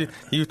 Yeah. Where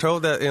you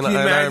told that, and Can you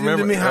I imagine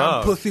remember to me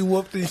how pussy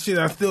whooped and shit?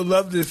 I still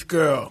love this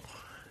girl.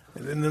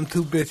 And then them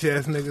two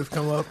bitch-ass niggas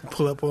come up and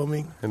pull up on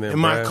me in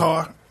my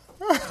car.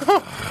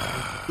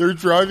 They're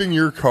driving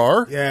your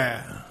car?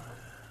 Yeah.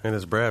 And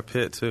it's Brad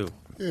Pitt, too.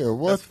 Yeah,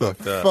 what the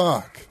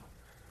fuck?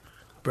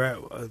 Brad,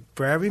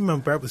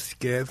 remember Brad was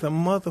scared as a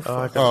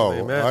motherfucker.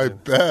 Oh, I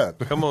bet.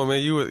 Come on,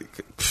 man.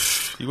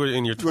 You were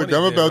in your 20s. Look,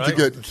 I'm about to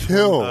get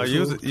killed.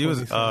 You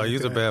was a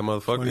bad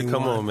motherfucker. 21.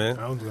 Come on, man.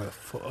 I was like,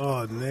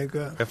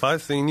 nigga. If I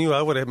seen you,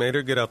 I would have made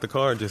her get out the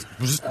car and just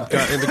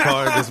got in the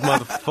car and just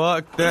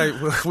motherfuck that.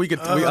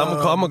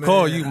 I'm gonna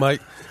call you, Mike.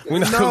 We're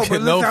not gonna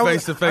get no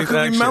face-to-face action.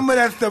 I could remember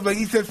that stuff. Like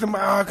he said,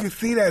 somebody, I could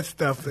see that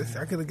stuff.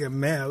 I could have got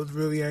mad. I was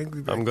really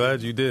angry. I'm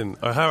glad you didn't.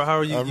 How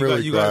are you? I'm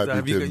really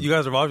glad you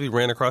guys have obviously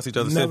ran across each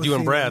other since you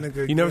and Brad.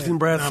 You never seen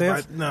Brad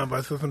since? But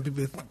I saw some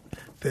people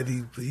that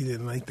he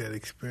didn't like that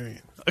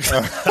experience.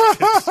 Can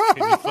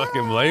you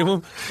fucking blame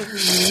him?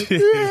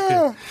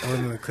 Yeah. I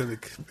wasn't a good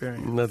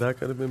experience. No, that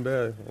could have been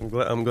bad.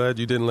 I'm glad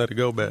you didn't let it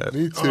go bad.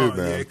 Me too, man.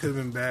 Yeah, it could have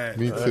been bad.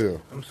 Me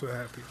too. I'm so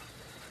happy.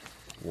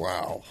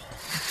 Wow.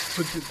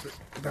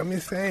 But I'm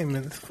just saying,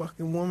 man, this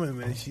fucking woman,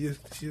 man,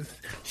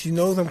 she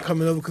knows I'm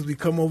coming over because we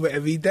come over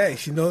every day.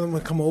 She knows I'm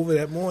going to come over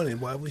that morning.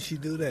 Why would she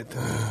do that to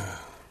me?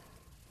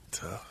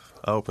 Tough.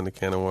 I opened a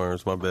can of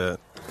worms, my bad.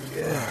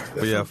 Yeah.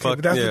 But yeah, fuck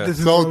but that's yeah. what this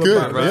It's all good.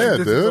 about, right? Yeah,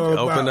 this dude.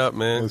 Open up,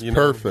 man. It's you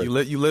know, perfect.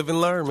 You live and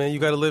learn, man. You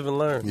got to live and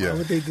learn. Yeah. Why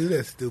would they do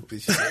that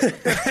stupid shit?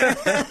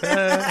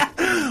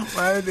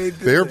 Why would they do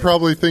They're that?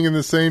 probably thinking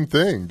the same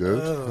thing,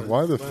 dude.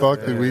 Why the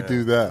fuck did we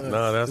do that?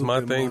 No, that's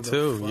my thing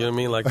too. You know what I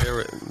mean?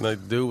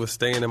 Like dude was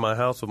staying in my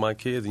house with my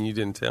kids, and you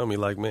didn't tell me.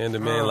 Like man to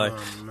man,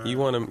 man. You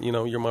want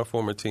to, you're my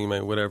former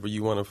teammate, whatever.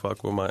 You want to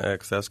fuck with my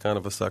ex? That's kind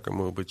of a sucker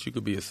move, but you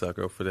could be a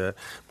sucker for that.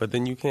 But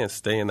then you can't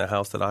stay in the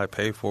house that I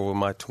pay for with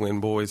my twin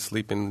boys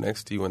sleeping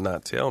next to you and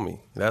not tell me.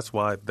 That's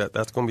why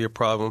that's going to be a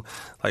problem.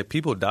 Like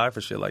people die for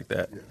shit like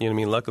that. You know what I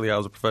mean? Luckily, I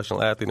was a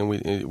professional athlete,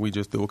 and we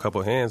just do a couple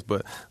of hands.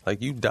 But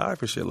like you die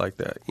for shit like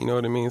that. You know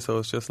what I mean? So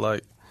it's just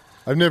like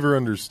I've never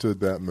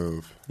understood that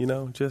move.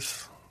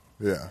 Just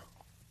yeah.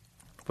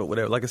 But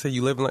whatever. Like I said,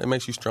 you live in it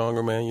makes you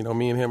stronger, man. You know,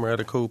 me and him are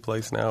at a cool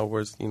place now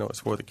where it's, it's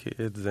for the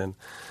kids and.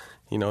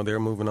 They're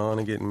moving on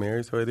and getting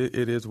married, so it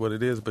is what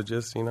it is. But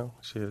just,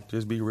 shit,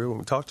 just be real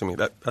and talk to me.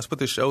 That's what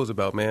this show's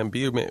about, man.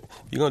 Be a man.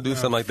 You're gonna do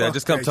something like that.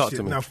 Just come talk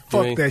to me. Now,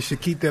 fuck that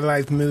shit. Keep that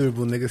life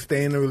miserable, nigga.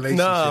 Stay in a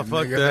relationship. Nah,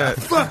 fuck nigga. that.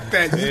 Fuck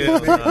that shit, Yeah,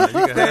 nigga. nah, you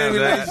can Stay in a have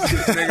that.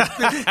 relationship,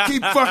 nigga.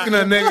 Keep fucking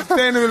her, nigga.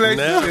 Stay in a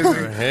relationship. Never.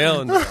 Nigga.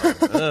 Hell no.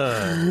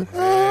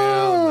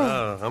 Hell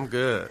no. I'm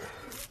good.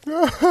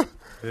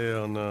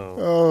 Hell no.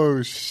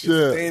 Oh Stay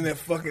shit. in that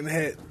fucking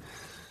head.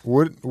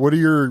 What are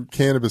your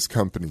cannabis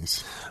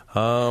companies?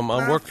 I'm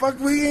working. Fuck,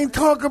 we ain't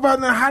talk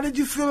about now. How did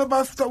you feel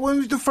about stuff? When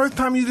was the first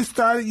time you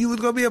decided you was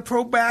gonna be a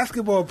pro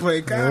basketball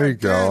player? God There you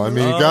go. damn, I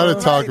mean, you got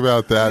to talk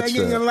about that Making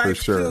shit your for life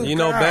sure. too.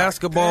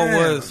 Basketball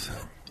damn. was.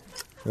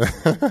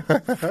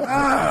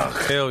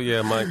 Hell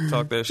yeah, Mike.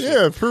 Talk that shit.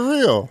 Yeah, for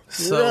real.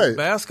 So You're right.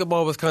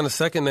 basketball was kind of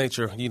second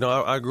nature.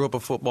 I grew up a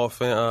football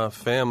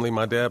family.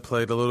 My dad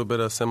played a little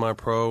bit of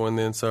semi-pro and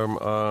then some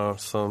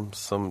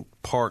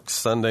park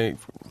Sunday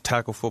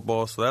tackle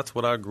football. So that's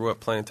what I grew up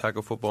playing,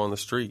 tackle football on the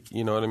street.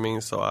 You know what I mean?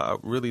 So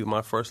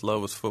my first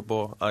love was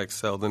football. I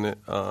excelled in it.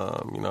 I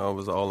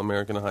was an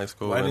All-American in high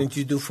school. Why didn't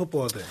you do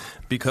football then?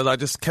 Because I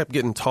just kept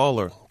getting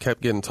taller.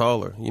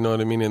 You know what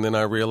I mean? And then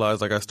I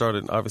realized, I got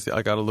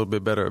a little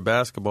bit better at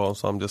basketball.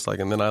 So I'm just like,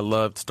 and then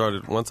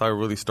once I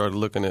really started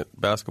looking at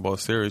basketball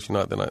serious,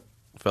 then I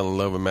fell in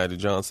love with Magic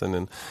Johnson,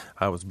 and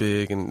I was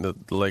big in the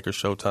Lakers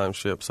Showtime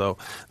ship. So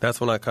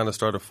that's when I kind of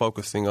started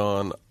focusing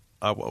on.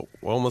 I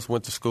almost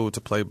went to school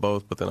to play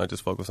both, but then I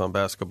just focused on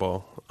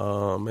basketball,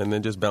 and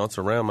then just bounced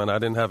around, man. I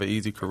didn't have an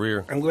easy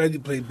career. I'm glad you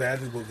played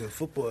basketball because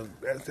football,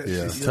 that shit,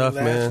 It's tough,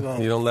 man.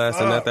 long. You don't last.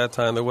 And at that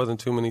time, there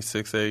wasn't too many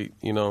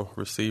 6'8",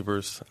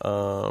 receivers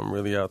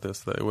really out there,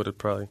 so it would have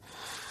probably...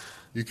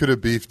 You could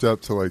have beefed up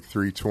to like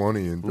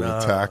 320 and been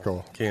a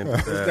tackle. Can't do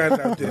These that. guys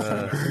out there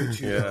trying to hurt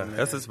you. Yeah, man.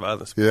 that's just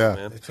violent sport, Yeah.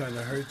 man. They're trying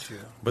to hurt you.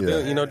 But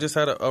then, just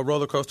had a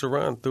roller coaster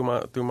run through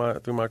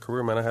my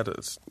career, man. I had to,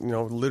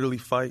 literally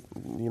fight,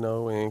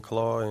 and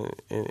claw,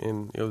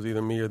 and it was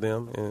either me or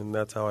them, and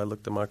that's how I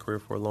looked at my career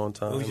for a long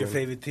time. What was your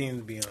favorite team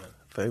to be on?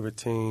 Favorite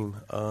team?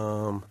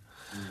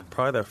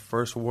 Probably that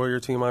first Warrior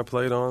team I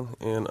played on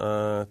in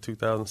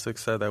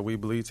 2006 had that We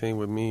Believe team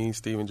with me,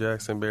 Steven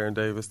Jackson, Baron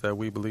Davis. That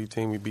We Believe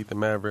team, we beat the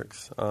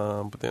Mavericks.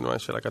 But then I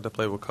got to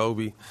play with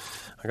Kobe.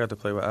 I got to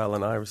play with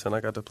Allen Iverson. I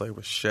got to play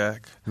with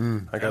Shaq.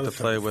 I got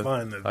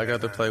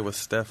to play with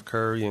Steph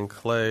Curry and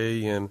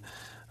Clay and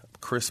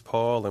Chris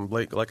Paul and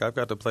Blake. Like, I've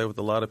got to play with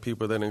a lot of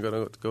people that are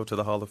going to go to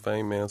the Hall of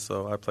Fame, man.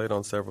 So I played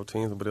on several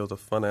teams, but it was a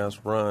fun-ass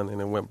run, and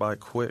it went by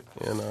quick.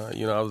 And,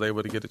 I was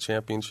able to get a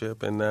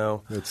championship, and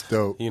now, that's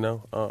dope.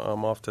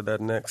 I'm off to that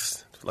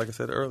next, like I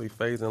said, early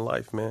phase in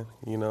life, man.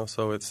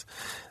 So it's –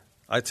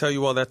 I tell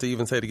you all that to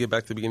even say, to get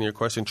back to the beginning of your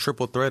question,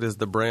 Triple Threat is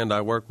the brand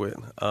I work with.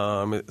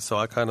 So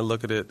I kind of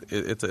look at it.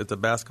 It's a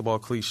basketball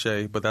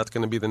cliche, but that's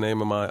going to be the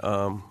name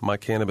of my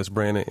cannabis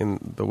brand.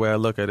 And the way I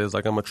look at it is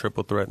like I'm a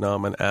triple threat now.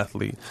 I'm an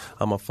athlete,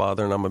 I'm a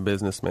father, and I'm a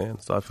businessman.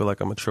 So I feel like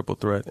I'm a triple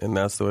threat, and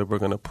that's the way we're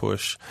going to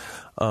push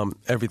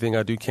everything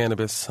I do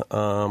cannabis.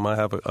 I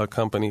have a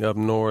company up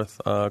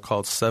north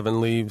called Seven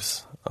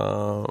Leaves,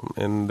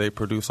 and they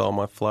produce all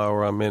my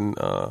flower. I'm in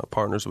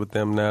partners with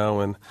them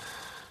now, and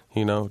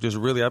just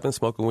really, I've been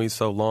smoking weed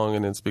so long,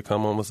 and it's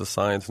become almost a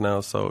science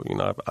now. So,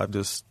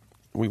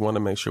 we want to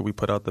make sure we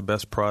put out the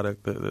best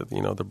product,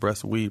 the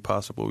best weed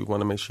possible. We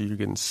want to make sure you're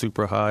getting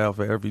super high off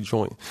of every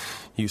joint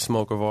you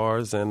smoke of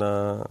ours, and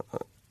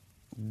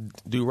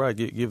do right.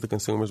 Give the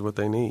consumers what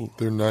they need.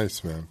 They're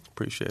nice, man.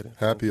 Appreciate it.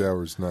 Happy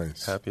hour's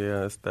nice.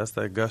 That's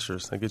that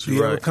Gushers. That gets you right.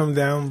 Do you ever come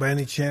down by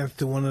any chance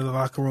to one of the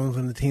locker rooms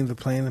when the teams are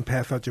playing and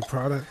pass out your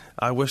product?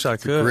 I wish I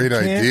could. Great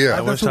idea.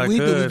 I wish I could.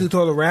 We do to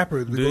all the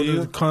rappers. We go to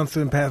the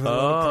concert and pass out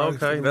all the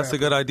products. Okay. That's a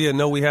good idea.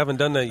 No, we haven't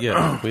done that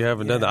yet. We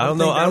haven't done that. I don't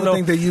know. I don't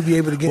think that you'd be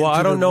able to get. Well,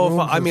 I don't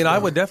know if I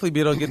would definitely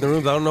be able to get in the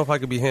rooms. I don't know if I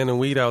could be handing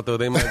weed out though.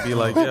 They might be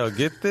like, "Yo,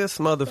 get this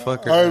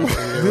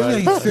motherfucker."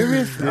 Really? Are you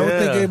serious? Yeah. I would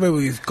think everybody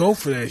would just go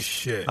for that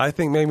shit. I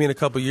think maybe in a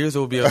couple of years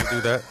we'll be able to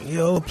do that.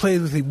 All the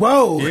players would say,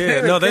 "Whoa!"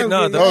 Yeah,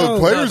 the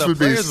players would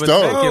be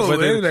stoked.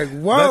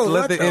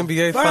 Let the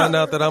NBA find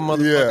out that I'm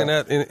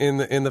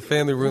motherfucking in the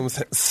family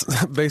rooms,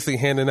 basically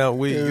handing out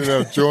weed. Handing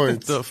out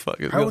joints.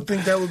 I would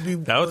think that would be.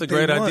 That was a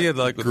great idea.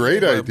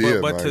 Great idea,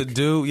 but to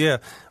do,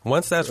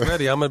 once that's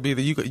ready, I'm gonna be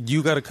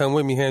you got to come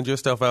with me, hand your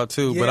stuff out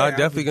too. But I'm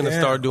definitely gonna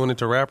start doing it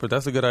to rappers.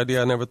 That's a good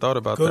idea. I never thought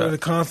about that. Go to the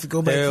concert,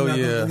 go back. Hell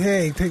to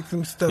hey, take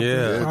some stuff.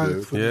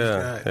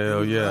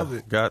 Hell yeah,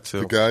 got to.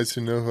 The guys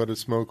who know how to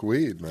smoke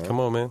weed, man. Come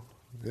on, man.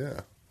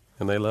 Yeah.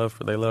 And they love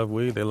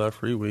weed. They love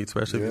free weed,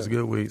 especially if it's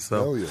good weed. So.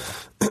 Hell yeah.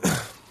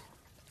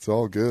 It's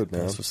all good,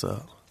 man. That's what's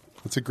up.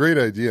 It's a great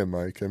idea,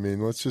 Mike. I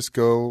mean, let's just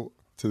go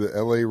to the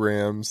L.A.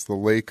 Rams, the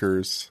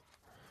Lakers.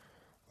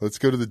 Let's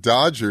go to the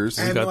Dodgers.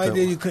 I had no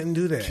idea you couldn't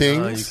do that.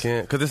 Kings. You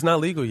can't, because it's not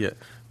legal yet.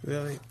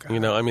 Really?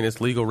 God.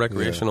 It's legal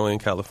recreational in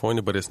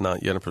California, but it's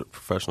not yet a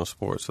professional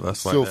sport. So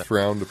that's still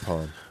frowned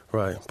upon.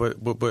 Right, but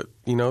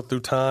through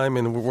time,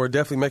 and we're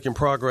definitely making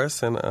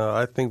progress, and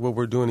I think what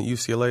we're doing at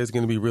UCLA is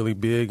going to be really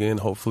big, and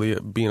hopefully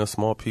it being a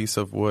small piece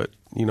of what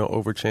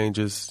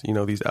overchanges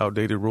these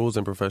outdated rules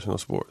in professional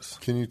sports.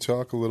 Can you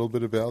talk a little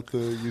bit about the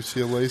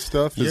UCLA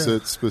stuff? Is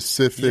it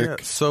specific? Yeah.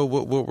 So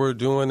what we're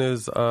doing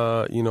is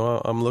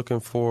I'm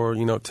looking for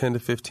 10 to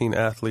 15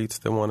 athletes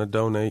that want to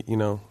donate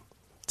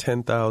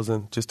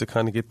 10,000 just to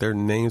kind of get their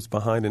names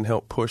behind and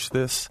help push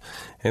this,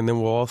 and then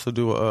we'll also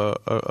do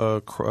a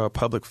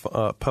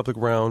public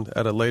round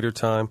at a later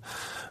time.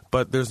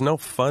 But there's no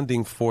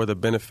funding for the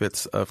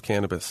benefits of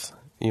cannabis.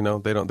 They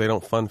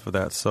don't fund for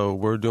that. So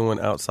we're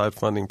doing outside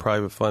funding,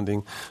 private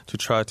funding, to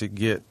try to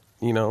get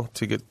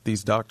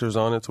these doctors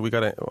on it. So we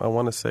got I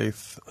want to say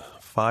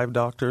 5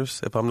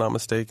 doctors, if I'm not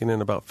mistaken,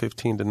 and about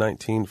 15 to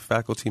 19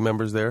 faculty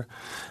members there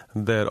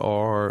that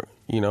are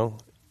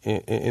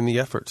in the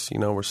efforts.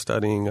 We're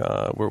studying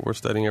we're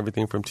studying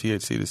everything from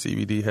THC to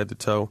CBD, head to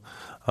toe,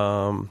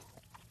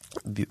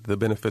 the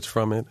benefits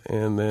from it,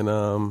 and then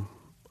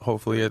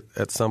hopefully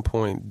at some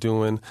point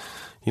doing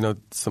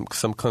some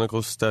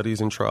clinical studies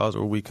and trials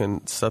where we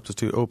can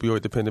substitute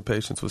opioid dependent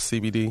patients with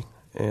CBD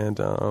and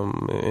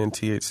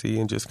THC,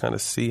 and just kind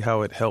of see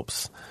how it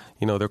helps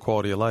their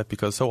quality of life,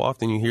 because so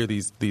often you hear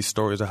these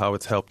stories of how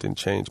it's helped and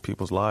changed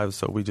people's lives.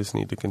 So we just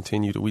need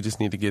to we just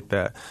need to get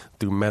that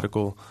through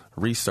medical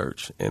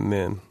research, and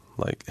then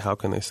how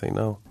can they say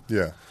no?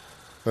 Yeah.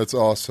 That's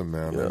awesome,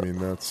 man. Yeah. I mean,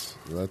 that's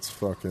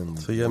fucking.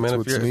 So yeah,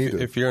 man.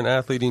 If you're an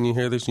athlete and you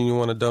hear this and you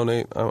want to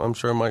donate, I'm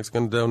sure Mike's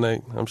going to donate.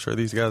 I'm sure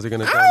these guys are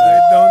going to donate.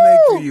 I donate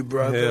to you,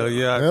 brother.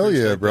 Hell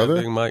yeah, brother.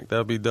 Big Mike,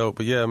 that'd be dope.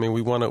 But yeah, I mean,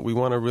 we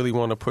really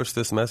want to push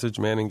this message,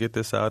 man, and get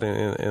this out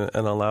and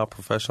allow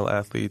professional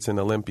athletes and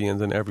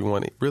Olympians and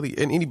everyone, really,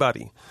 and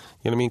anybody.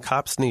 You know what I mean?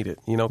 Cops need it.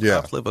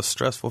 Cops live a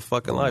stressful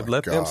fucking life.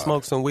 Let them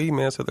smoke some weed,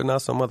 man, so they're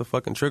not so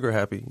motherfucking trigger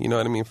happy. You know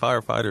what I mean?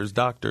 Firefighters,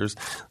 doctors,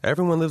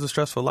 everyone lives a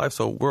stressful life.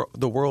 So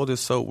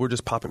we're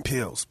just popping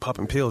pills,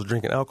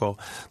 drinking alcohol.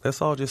 Let's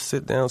all just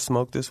sit down,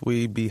 smoke this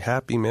weed, be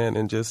happy, man,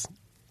 and just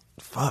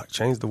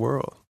change the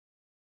world.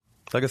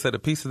 Like I said, a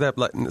piece of that,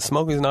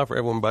 smoking is not for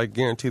everyone, but I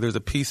guarantee there's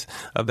a piece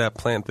of that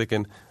plant that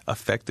can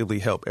effectively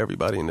help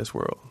everybody in this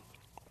world.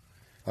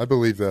 I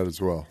believe that as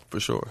well.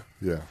 For sure.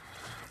 Yeah.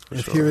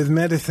 Let's hear his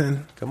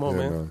medicine. Come on,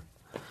 man.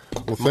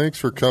 Well, thanks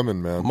for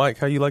coming, man. Mike,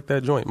 how you like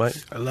that joint, Mike?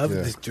 I love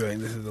this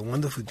joint. This is a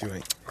wonderful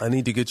joint. I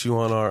need to get you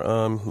on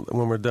our,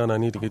 when we're done, I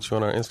need to get you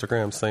on our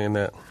Instagram saying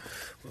that.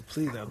 Well,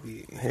 please, I'll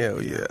be.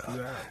 Hell yeah.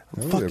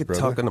 I'm fucking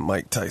talking to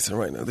Mike Tyson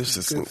right now. This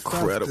is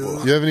incredible.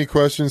 Do you have any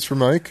questions for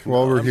Mike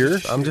while we're here?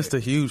 I'm just a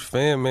huge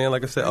fan, man.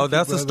 Like I said,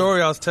 that's the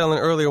story I was telling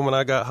earlier when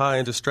I got high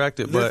and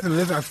distracted.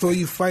 Listen, I saw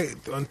you fight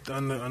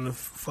on the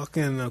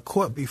fucking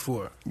court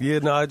before. Yeah,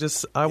 no,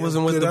 I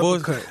wasn't with the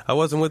bullshit. I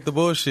wasn't with the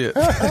bullshit.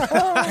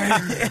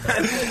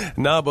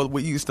 Nah, but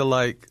we used to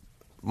like.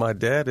 My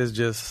dad is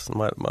just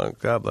my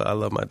God. I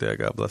love my dad.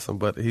 God bless him.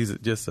 But he's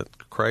just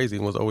crazy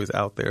and was always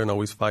out there and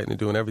always fighting and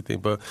doing everything.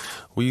 But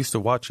we used to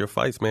watch your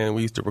fights, man.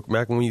 We used to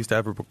back when we used to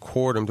have to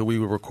record them. We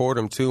would record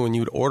them too, and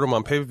you'd order them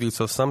on pay-per-view.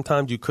 So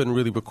sometimes you couldn't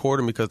really record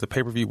them because the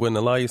pay-per-view wouldn't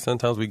allow you.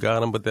 Sometimes we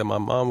got them, but then my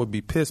mom would be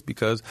pissed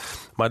because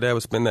my dad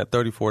would spend that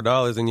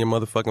 $34 and your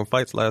motherfucking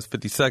fights last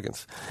 50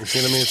 seconds.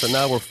 You know what I mean? So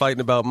now we're fighting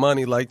about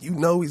money. Like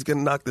he's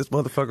gonna knock this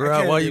motherfucker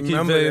out. Why you keep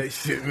paying? That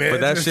shit, man. But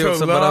that shit.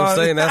 But I'm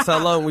saying that's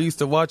how long we used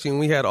to watch you. And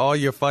we had all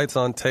your fights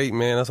on tape,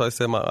 man. That's why I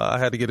said I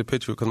had to get a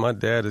picture because my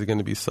dad is going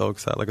to be so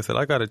excited. Like I said,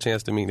 I got a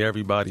chance to meet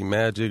everybody: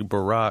 Magic,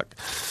 Barack,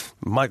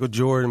 Michael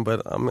Jordan.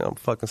 But I'm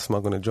fucking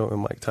smoking a joint with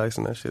Mike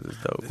Tyson. That shit is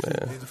dope,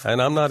 man.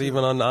 And I'm not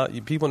even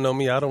on. People know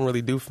me. I don't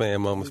really do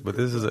fan moments, but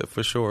this is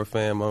for sure a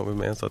fan moment,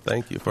 man. So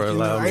thank you for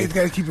allowing me. I just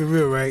got to keep it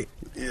real, right?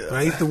 Yeah. When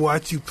I used to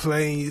watch you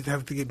play and you used to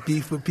have to get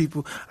beef with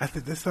people, I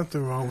said, there's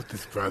something wrong with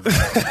this brother.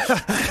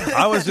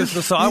 I was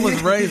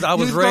raised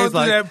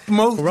like that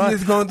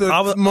going through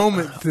that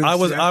moment.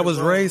 I was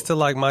raised to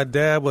like my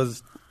dad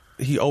was.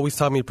 He always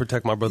taught me to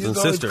protect my brothers and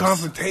sisters.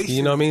 Confrontation.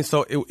 You know what I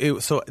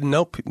mean?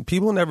 So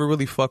people never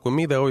really fuck with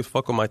me. They always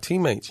fuck with my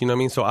teammates. You know what I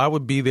mean? So I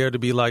would be there to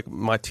be like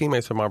my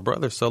teammates or my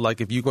brothers. So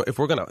like if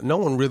we're gonna, no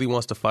one really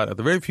wants to fight.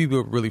 The very few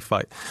people really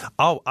fight.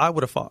 I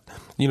would have fought.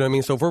 You know what I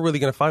mean? So if we're really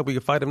gonna fight, we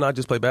can fight him, not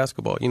just play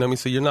basketball. You know what I mean?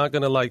 So you're not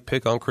gonna like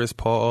pick on Chris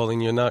Paul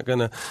and you're not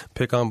gonna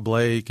pick on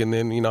Blake and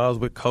then I was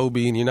with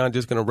Kobe and you're not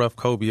just gonna rough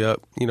Kobe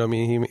up. You know what I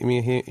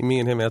mean? Me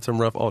and him had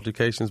some rough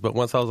altercations, but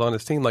once I was on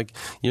his team, like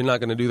you're not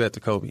gonna do that to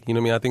Kobe. You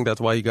know what I mean? I think that's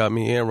why he got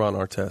me and Ron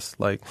Artest.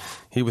 Like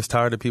he was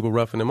tired of people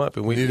roughing him up,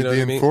 and we needed the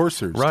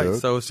enforcers, right?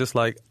 Dude. So it's just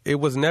like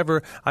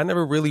I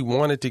never really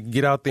wanted to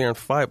get out there and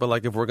fight, but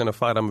like if we're gonna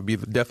fight, I'm gonna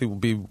definitely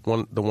be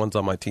the ones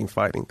on my team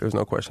fighting. There's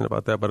no question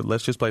about that. But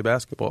let's just play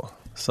basketball.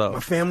 So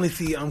my family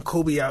see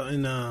Kobe out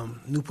in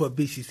Newport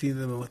Beach. You see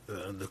them with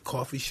the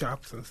coffee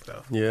shops and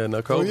stuff. Yeah,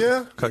 no Kobe.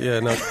 Oh yeah, yeah,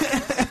 no.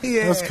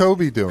 Yeah. What's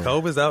Kobe doing?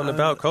 Kobe's out and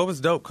about. Kobe's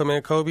dope. Come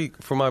in, Kobe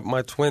for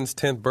my twins'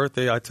 10th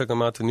birthday. I took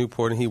him out to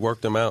Newport and he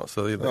worked them out.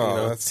 So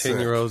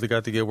 10-year-olds they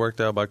got to get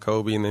worked out by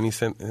Kobe, and then he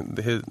sent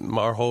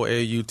our whole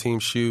AAU team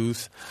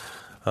shoes.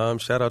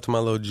 Shout out to my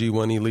little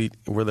G1 Elite.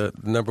 We're the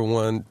number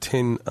one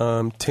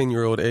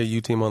 10-year-old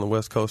AAU team on the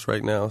West Coast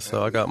right now.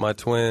 So I got my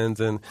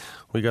twins, and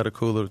we got a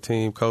cool little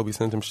team. Kobe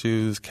sent them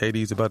shoes.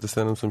 KD's about to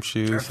send them some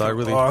shoes. That's so I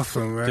really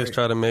awesome, right? just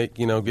try to make,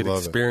 get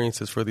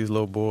experiences for these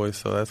little boys.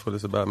 So that's what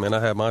it's about, man. I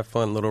have my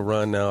fun little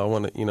run now. I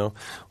want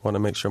to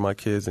make sure my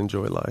kids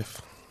enjoy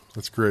life.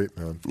 That's great,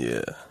 man.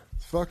 Yeah.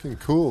 It's fucking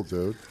cool,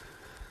 dude.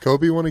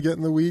 Kobe want to get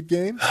in the weed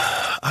game?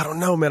 I don't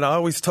know, man. I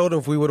always told him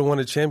if we would have won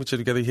a championship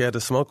together, he had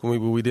to smoke with me,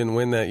 but we didn't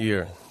win that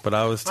year. But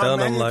I was telling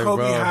him, like,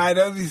 Kobe bro, high,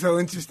 that'd be so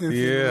interesting.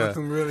 Yeah,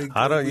 Really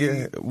I don't.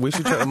 Yeah, we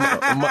should try,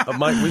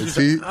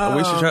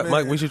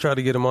 Mike. We should try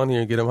to get him on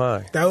here and get him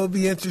high. That would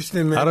be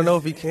interesting, man. I don't know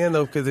if he can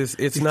though, because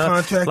it's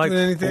not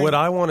like what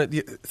I want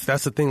to.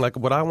 That's the thing. Like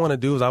what I want to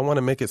do is I want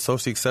to make it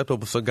socially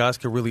acceptable so guys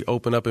can really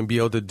open up and be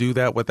able to do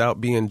that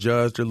without being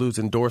judged or lose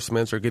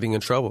endorsements or getting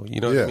in trouble. You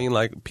know what I mean?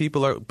 Like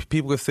people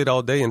can sit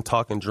all day and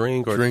talk and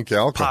drink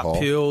alcohol, pop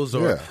pills,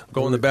 or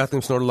go in the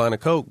bathroom, snort a line of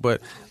coke.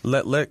 But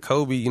let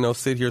Kobe,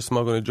 sit here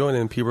smoking a joint,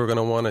 and people are going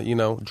to want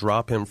to,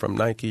 drop him from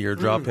Nike or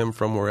drop him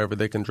from wherever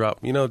they can drop.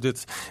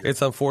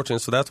 It's unfortunate.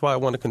 So that's why I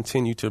want to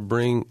continue to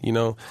bring,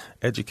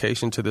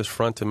 education to this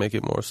front to make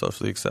it more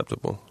socially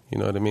acceptable. You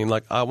know what I mean?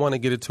 Like I want to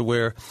get it to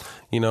where,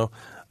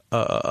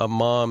 a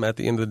mom at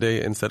the end of the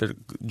day, instead of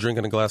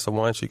drinking a glass of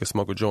wine, she can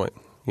smoke a joint.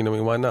 You know what I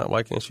mean? Why not?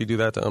 Why can't she do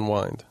that to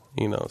unwind?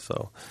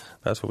 So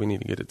that's what we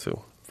need to get it to.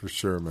 For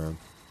sure, man.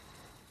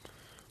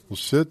 Well,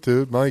 shit,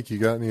 dude. Mike, you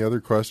got any other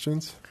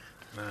questions?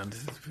 Nah,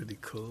 this is pretty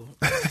cool.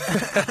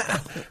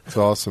 It's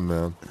awesome,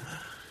 man.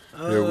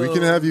 Yeah, we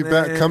can have you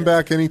back. Come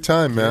back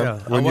anytime, man. Yeah.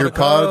 When you're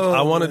pod,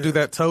 I want to do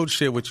that Toad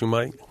shit with you,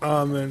 Mike.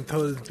 Oh man,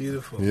 Toad is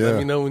beautiful. Yeah. Let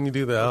me know when you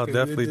do that. I'll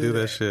definitely do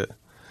that shit.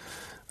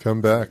 Come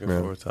back,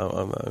 man.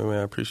 I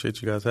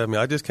appreciate you guys having me.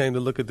 I just came to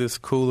look at this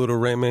cool little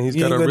Ray, man. He's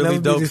got a really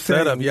dope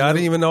setup. Yeah, I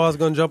didn't even know I was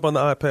going to jump on the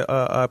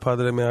iPod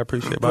today, man. I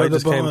appreciate it. But I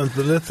just came. But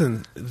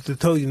listen, I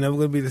told you, never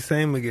going to be the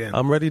same again.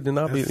 I'm ready to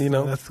not be,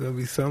 That's going to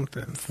be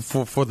something.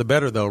 For the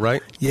better, though,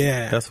 right?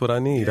 Yeah. That's what I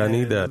need. I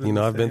need that.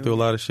 I've been through a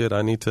lot of shit.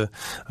 I need to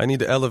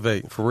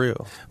elevate, for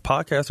real.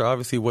 Podcasts are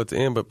obviously what's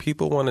in, but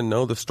people want to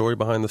know the story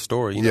behind the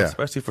story,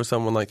 especially for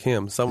someone like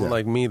him. Someone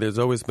like me, there's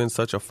always been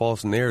such a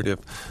false narrative.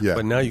 Yeah.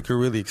 But now you can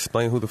really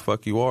explain who the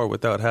fuck you are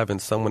without having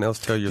someone else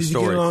tell your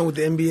story. Did you get along with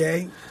the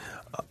NBA?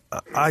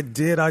 I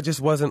did. I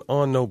just wasn't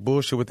on no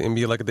bullshit with the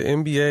NBA. Like, the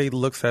NBA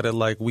looks at it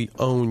like we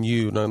own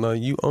you. No,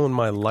 you own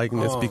my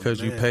likeness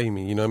because you pay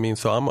me. You know what I mean?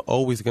 So I'm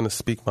always going to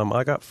speak my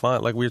mind. I got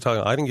fined. Like we were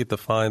talking, I didn't get the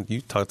fine.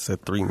 You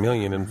said $3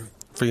 million and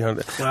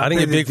 300. Well, I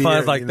didn't get big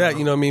fines like that,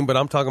 you know what I mean? But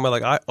I'm talking about,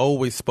 like, I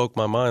always spoke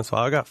my mind, so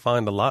I got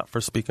fined a lot for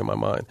speaking my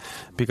mind.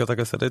 Because, like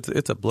I said,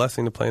 it's a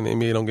blessing to play in the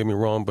NBA, don't get me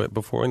wrong, but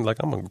before, like,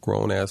 I'm a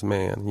grown-ass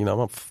man. You know, I'm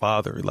a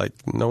father. Like,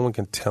 no one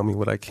can tell me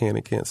what I can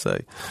and can't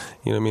say.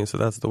 You know what I mean? So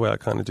that's the way I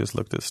kind of just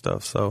looked at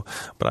stuff. So,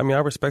 but, I mean,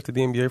 I respected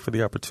the NBA for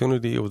the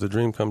opportunity. It was a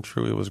dream come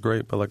true. It was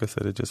great. But, like I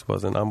said, it just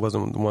wasn't. I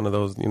wasn't one of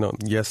those, you know,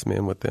 yes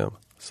men with them.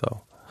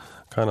 So,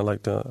 kind of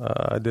like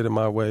I did it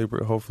my way,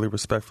 but hopefully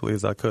respectfully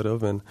as I could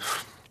have, and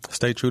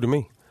stay true to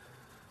me.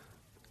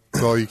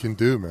 That's all you can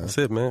do, man. That's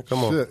it, man.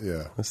 Come on. Shit,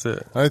 yeah. That's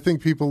it. I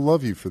think people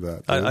love you for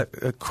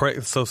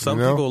that. So some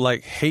people,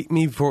 like, hate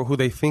me for who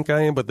they think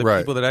I am, but the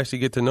people that actually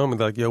get to know me,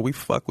 they're like, yo, we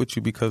fuck with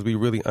you because we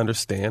really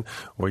understand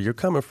where you're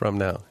coming from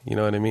now. You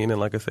know what I mean? And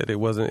like I said,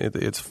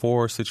 it's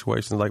for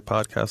situations like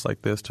podcasts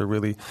like this to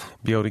really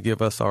be able to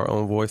give us our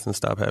own voice and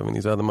stop having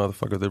these other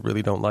motherfuckers that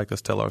really don't like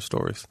us tell our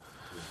stories.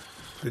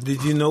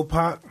 Did you know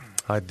Pac?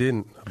 I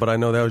didn't, but I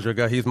know that was your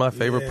guy. He's my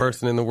favorite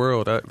person in the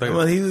world.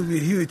 Well, he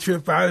would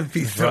trip out if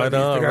he saw right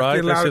on,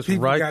 right. That's just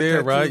right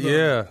there, right?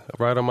 Yeah,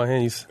 right on my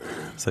hands.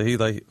 So he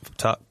like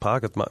top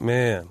pockets, my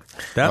man.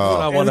 That's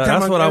what I want.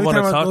 That's what I want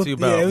to talk to you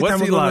about. Every What's time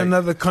he I go like? to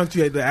another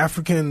country,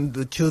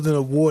 the children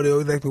of war, they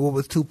always ask me, what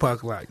was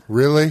Tupac like?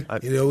 Really?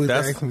 They always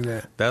ask me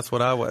that. That's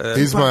what I was.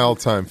 He's my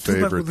all-time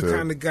favorite. Tupac was the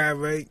kind of guy,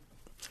 right?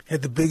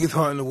 Had the biggest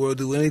heart in the world,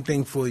 do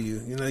anything for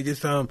you. You know,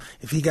 just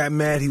if he got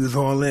mad, he was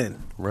all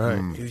in.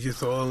 Right. He was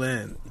just all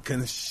in. You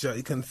couldn't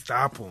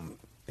stop him.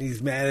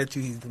 He's mad at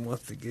you. He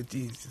wants to get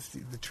you. He's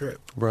the trip.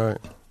 Right.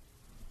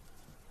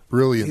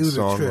 Brilliant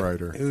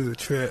songwriter. He was a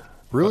trip.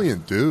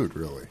 Brilliant dude,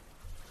 really.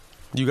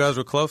 You guys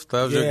were close.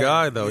 That was your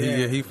guy, though.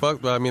 Yeah. He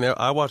fucked. I mean,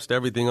 I watched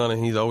everything on it.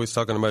 And he's always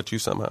talking about you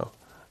somehow.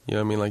 You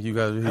know what I mean? Like, you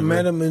guys. I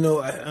met him, you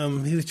know,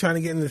 he was trying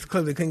to get in this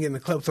club. They couldn't get in the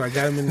club, so I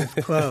got him in this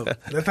club.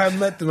 That's how I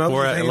met them.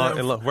 Where at?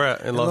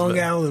 In Long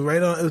Island,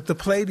 right on. It was the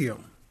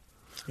Palladium.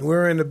 And we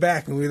were in the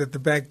back, and we were at the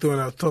back door,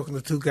 and I was talking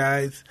to two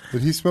guys.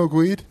 Did he smoke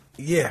weed?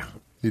 Yeah.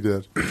 He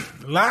did.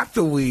 Lots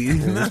of weed. He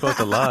smoked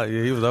a lot.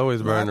 Yeah, he was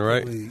always burning,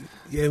 right?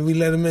 Yeah, and we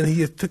let him in. He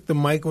just took the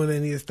mic one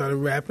and he just started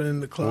rapping in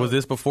the club. Was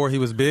this before he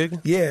was big?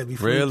 Yeah,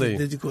 before really? he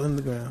did Digital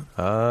Underground.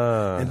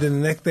 Ah. And then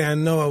the next thing I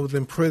know, I was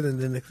in prison.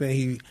 The next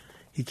thing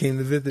he came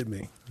to visit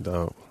me.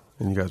 Dope.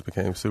 And you guys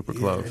became super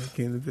close. Yeah, he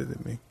came to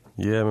visit me.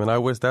 Yeah, man.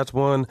 That's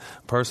one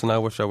person I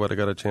wish I would have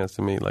got a chance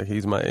to meet. Like,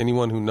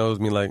 anyone who knows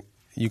me, like,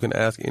 you can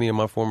ask any of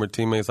my former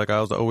teammates. Like,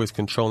 I was always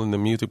controlling the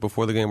music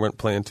before the game. We're not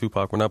playing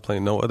Tupac. We're not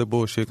playing no other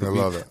bullshit. I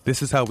love it.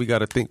 This is how we got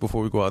to think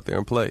before we go out there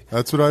and play.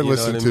 That's what I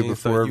listen to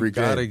before every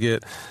game. You got to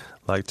get,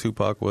 like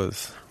Tupac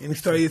was. And he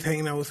started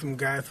hanging out with some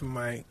guys from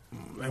my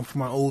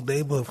old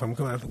neighborhood. From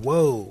coming out,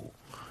 whoa,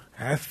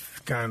 that's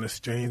kind of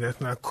strange. That's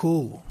not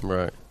cool.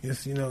 Right.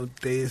 Just, you know,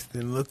 they just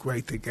didn't look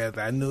right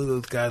together. I knew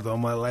those guys all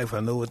my life.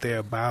 I know what they're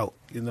about.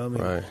 You know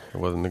what I mean? Right. It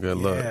wasn't a good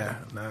look. Yeah,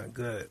 not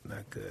good.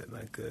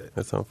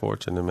 It's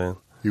unfortunate, man.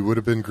 He would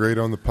have been great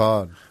on the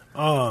pod.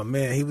 Oh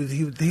man,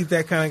 he's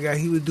that kind of guy.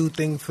 He would do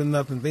things for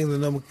nothing. Things that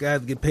no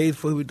guys get paid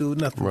for, he would do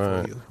nothing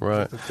for you.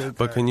 Right.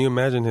 But can you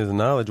imagine his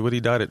knowledge? What he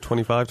died at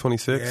 25,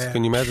 26? Yeah.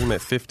 Can you imagine him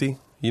at 50?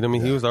 You know what I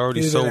mean? He was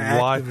already so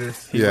wide.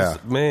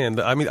 Man,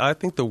 I mean, I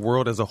think the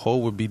world as a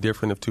whole would be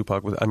different if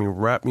Tupac was. I mean,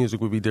 rap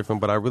music would be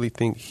different, but I really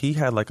think he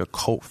had like a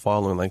cult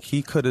following. Like,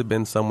 he could have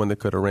been someone that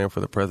could have ran for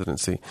the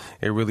presidency.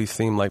 It really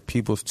seemed like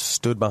people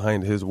stood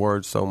behind his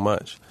words so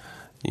much.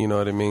 You know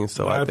what I mean?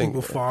 So I think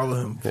people follow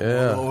him.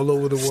 Yeah, all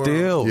over the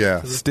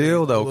world.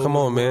 Still though. Come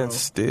on, man.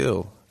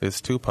 Still,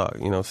 it's Tupac.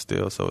 You know,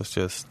 still. So it's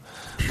just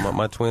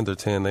my twins are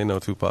 10. They know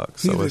Tupac.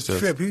 So He's it's just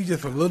trip. He's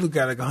just a little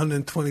guy, like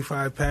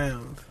 125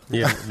 pounds.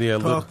 Yeah.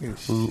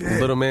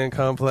 Little man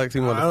complex.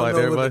 He wanted to fight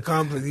everybody.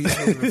 Complex. He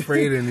wasn't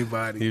afraid of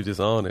anybody. You just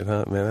own it,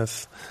 huh, man?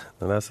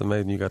 That's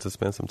amazing. You got to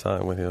spend some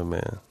time with him,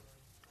 man.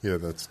 Yeah,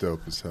 that's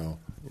dope as hell.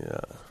 Yeah.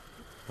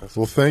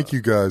 Well, thank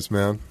you guys,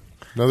 man.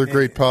 Another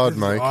great pod,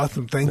 Mike.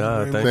 Awesome. Thank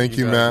you. Thank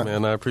you, Matt.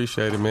 Man, I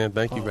appreciate it, man.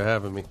 Thank you for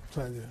having me.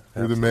 Pleasure.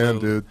 You're the man,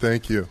 dude.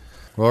 Thank you.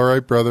 All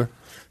right, brother.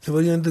 So what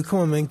are you going to do? Come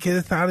on, man. Get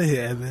us out of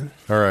here, Evan.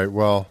 All right.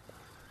 Well,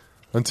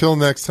 until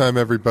next time,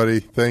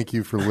 everybody, thank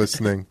you for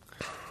listening.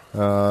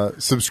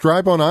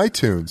 Subscribe on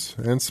iTunes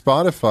and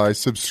Spotify.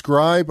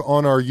 Subscribe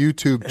on our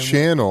YouTube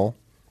channel.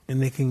 And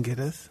they can get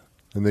us?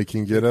 And they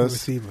can get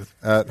us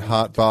at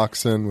Hot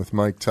Boxing with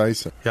Mike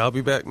Tyson. Yeah, I'll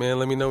be back, man.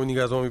 Let me know when you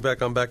guys want me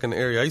back. I'm back in the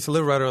area. I used to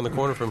live right around the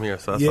corner from here.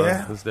 So that's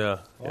awesome.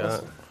 Yeah.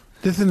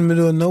 This is in the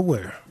middle of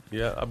nowhere.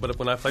 Yeah, but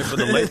when I play for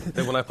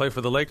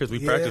the Lakers,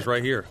 we practice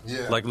right here.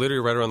 Yeah. Like literally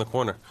right around the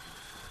corner.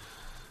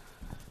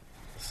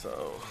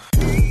 So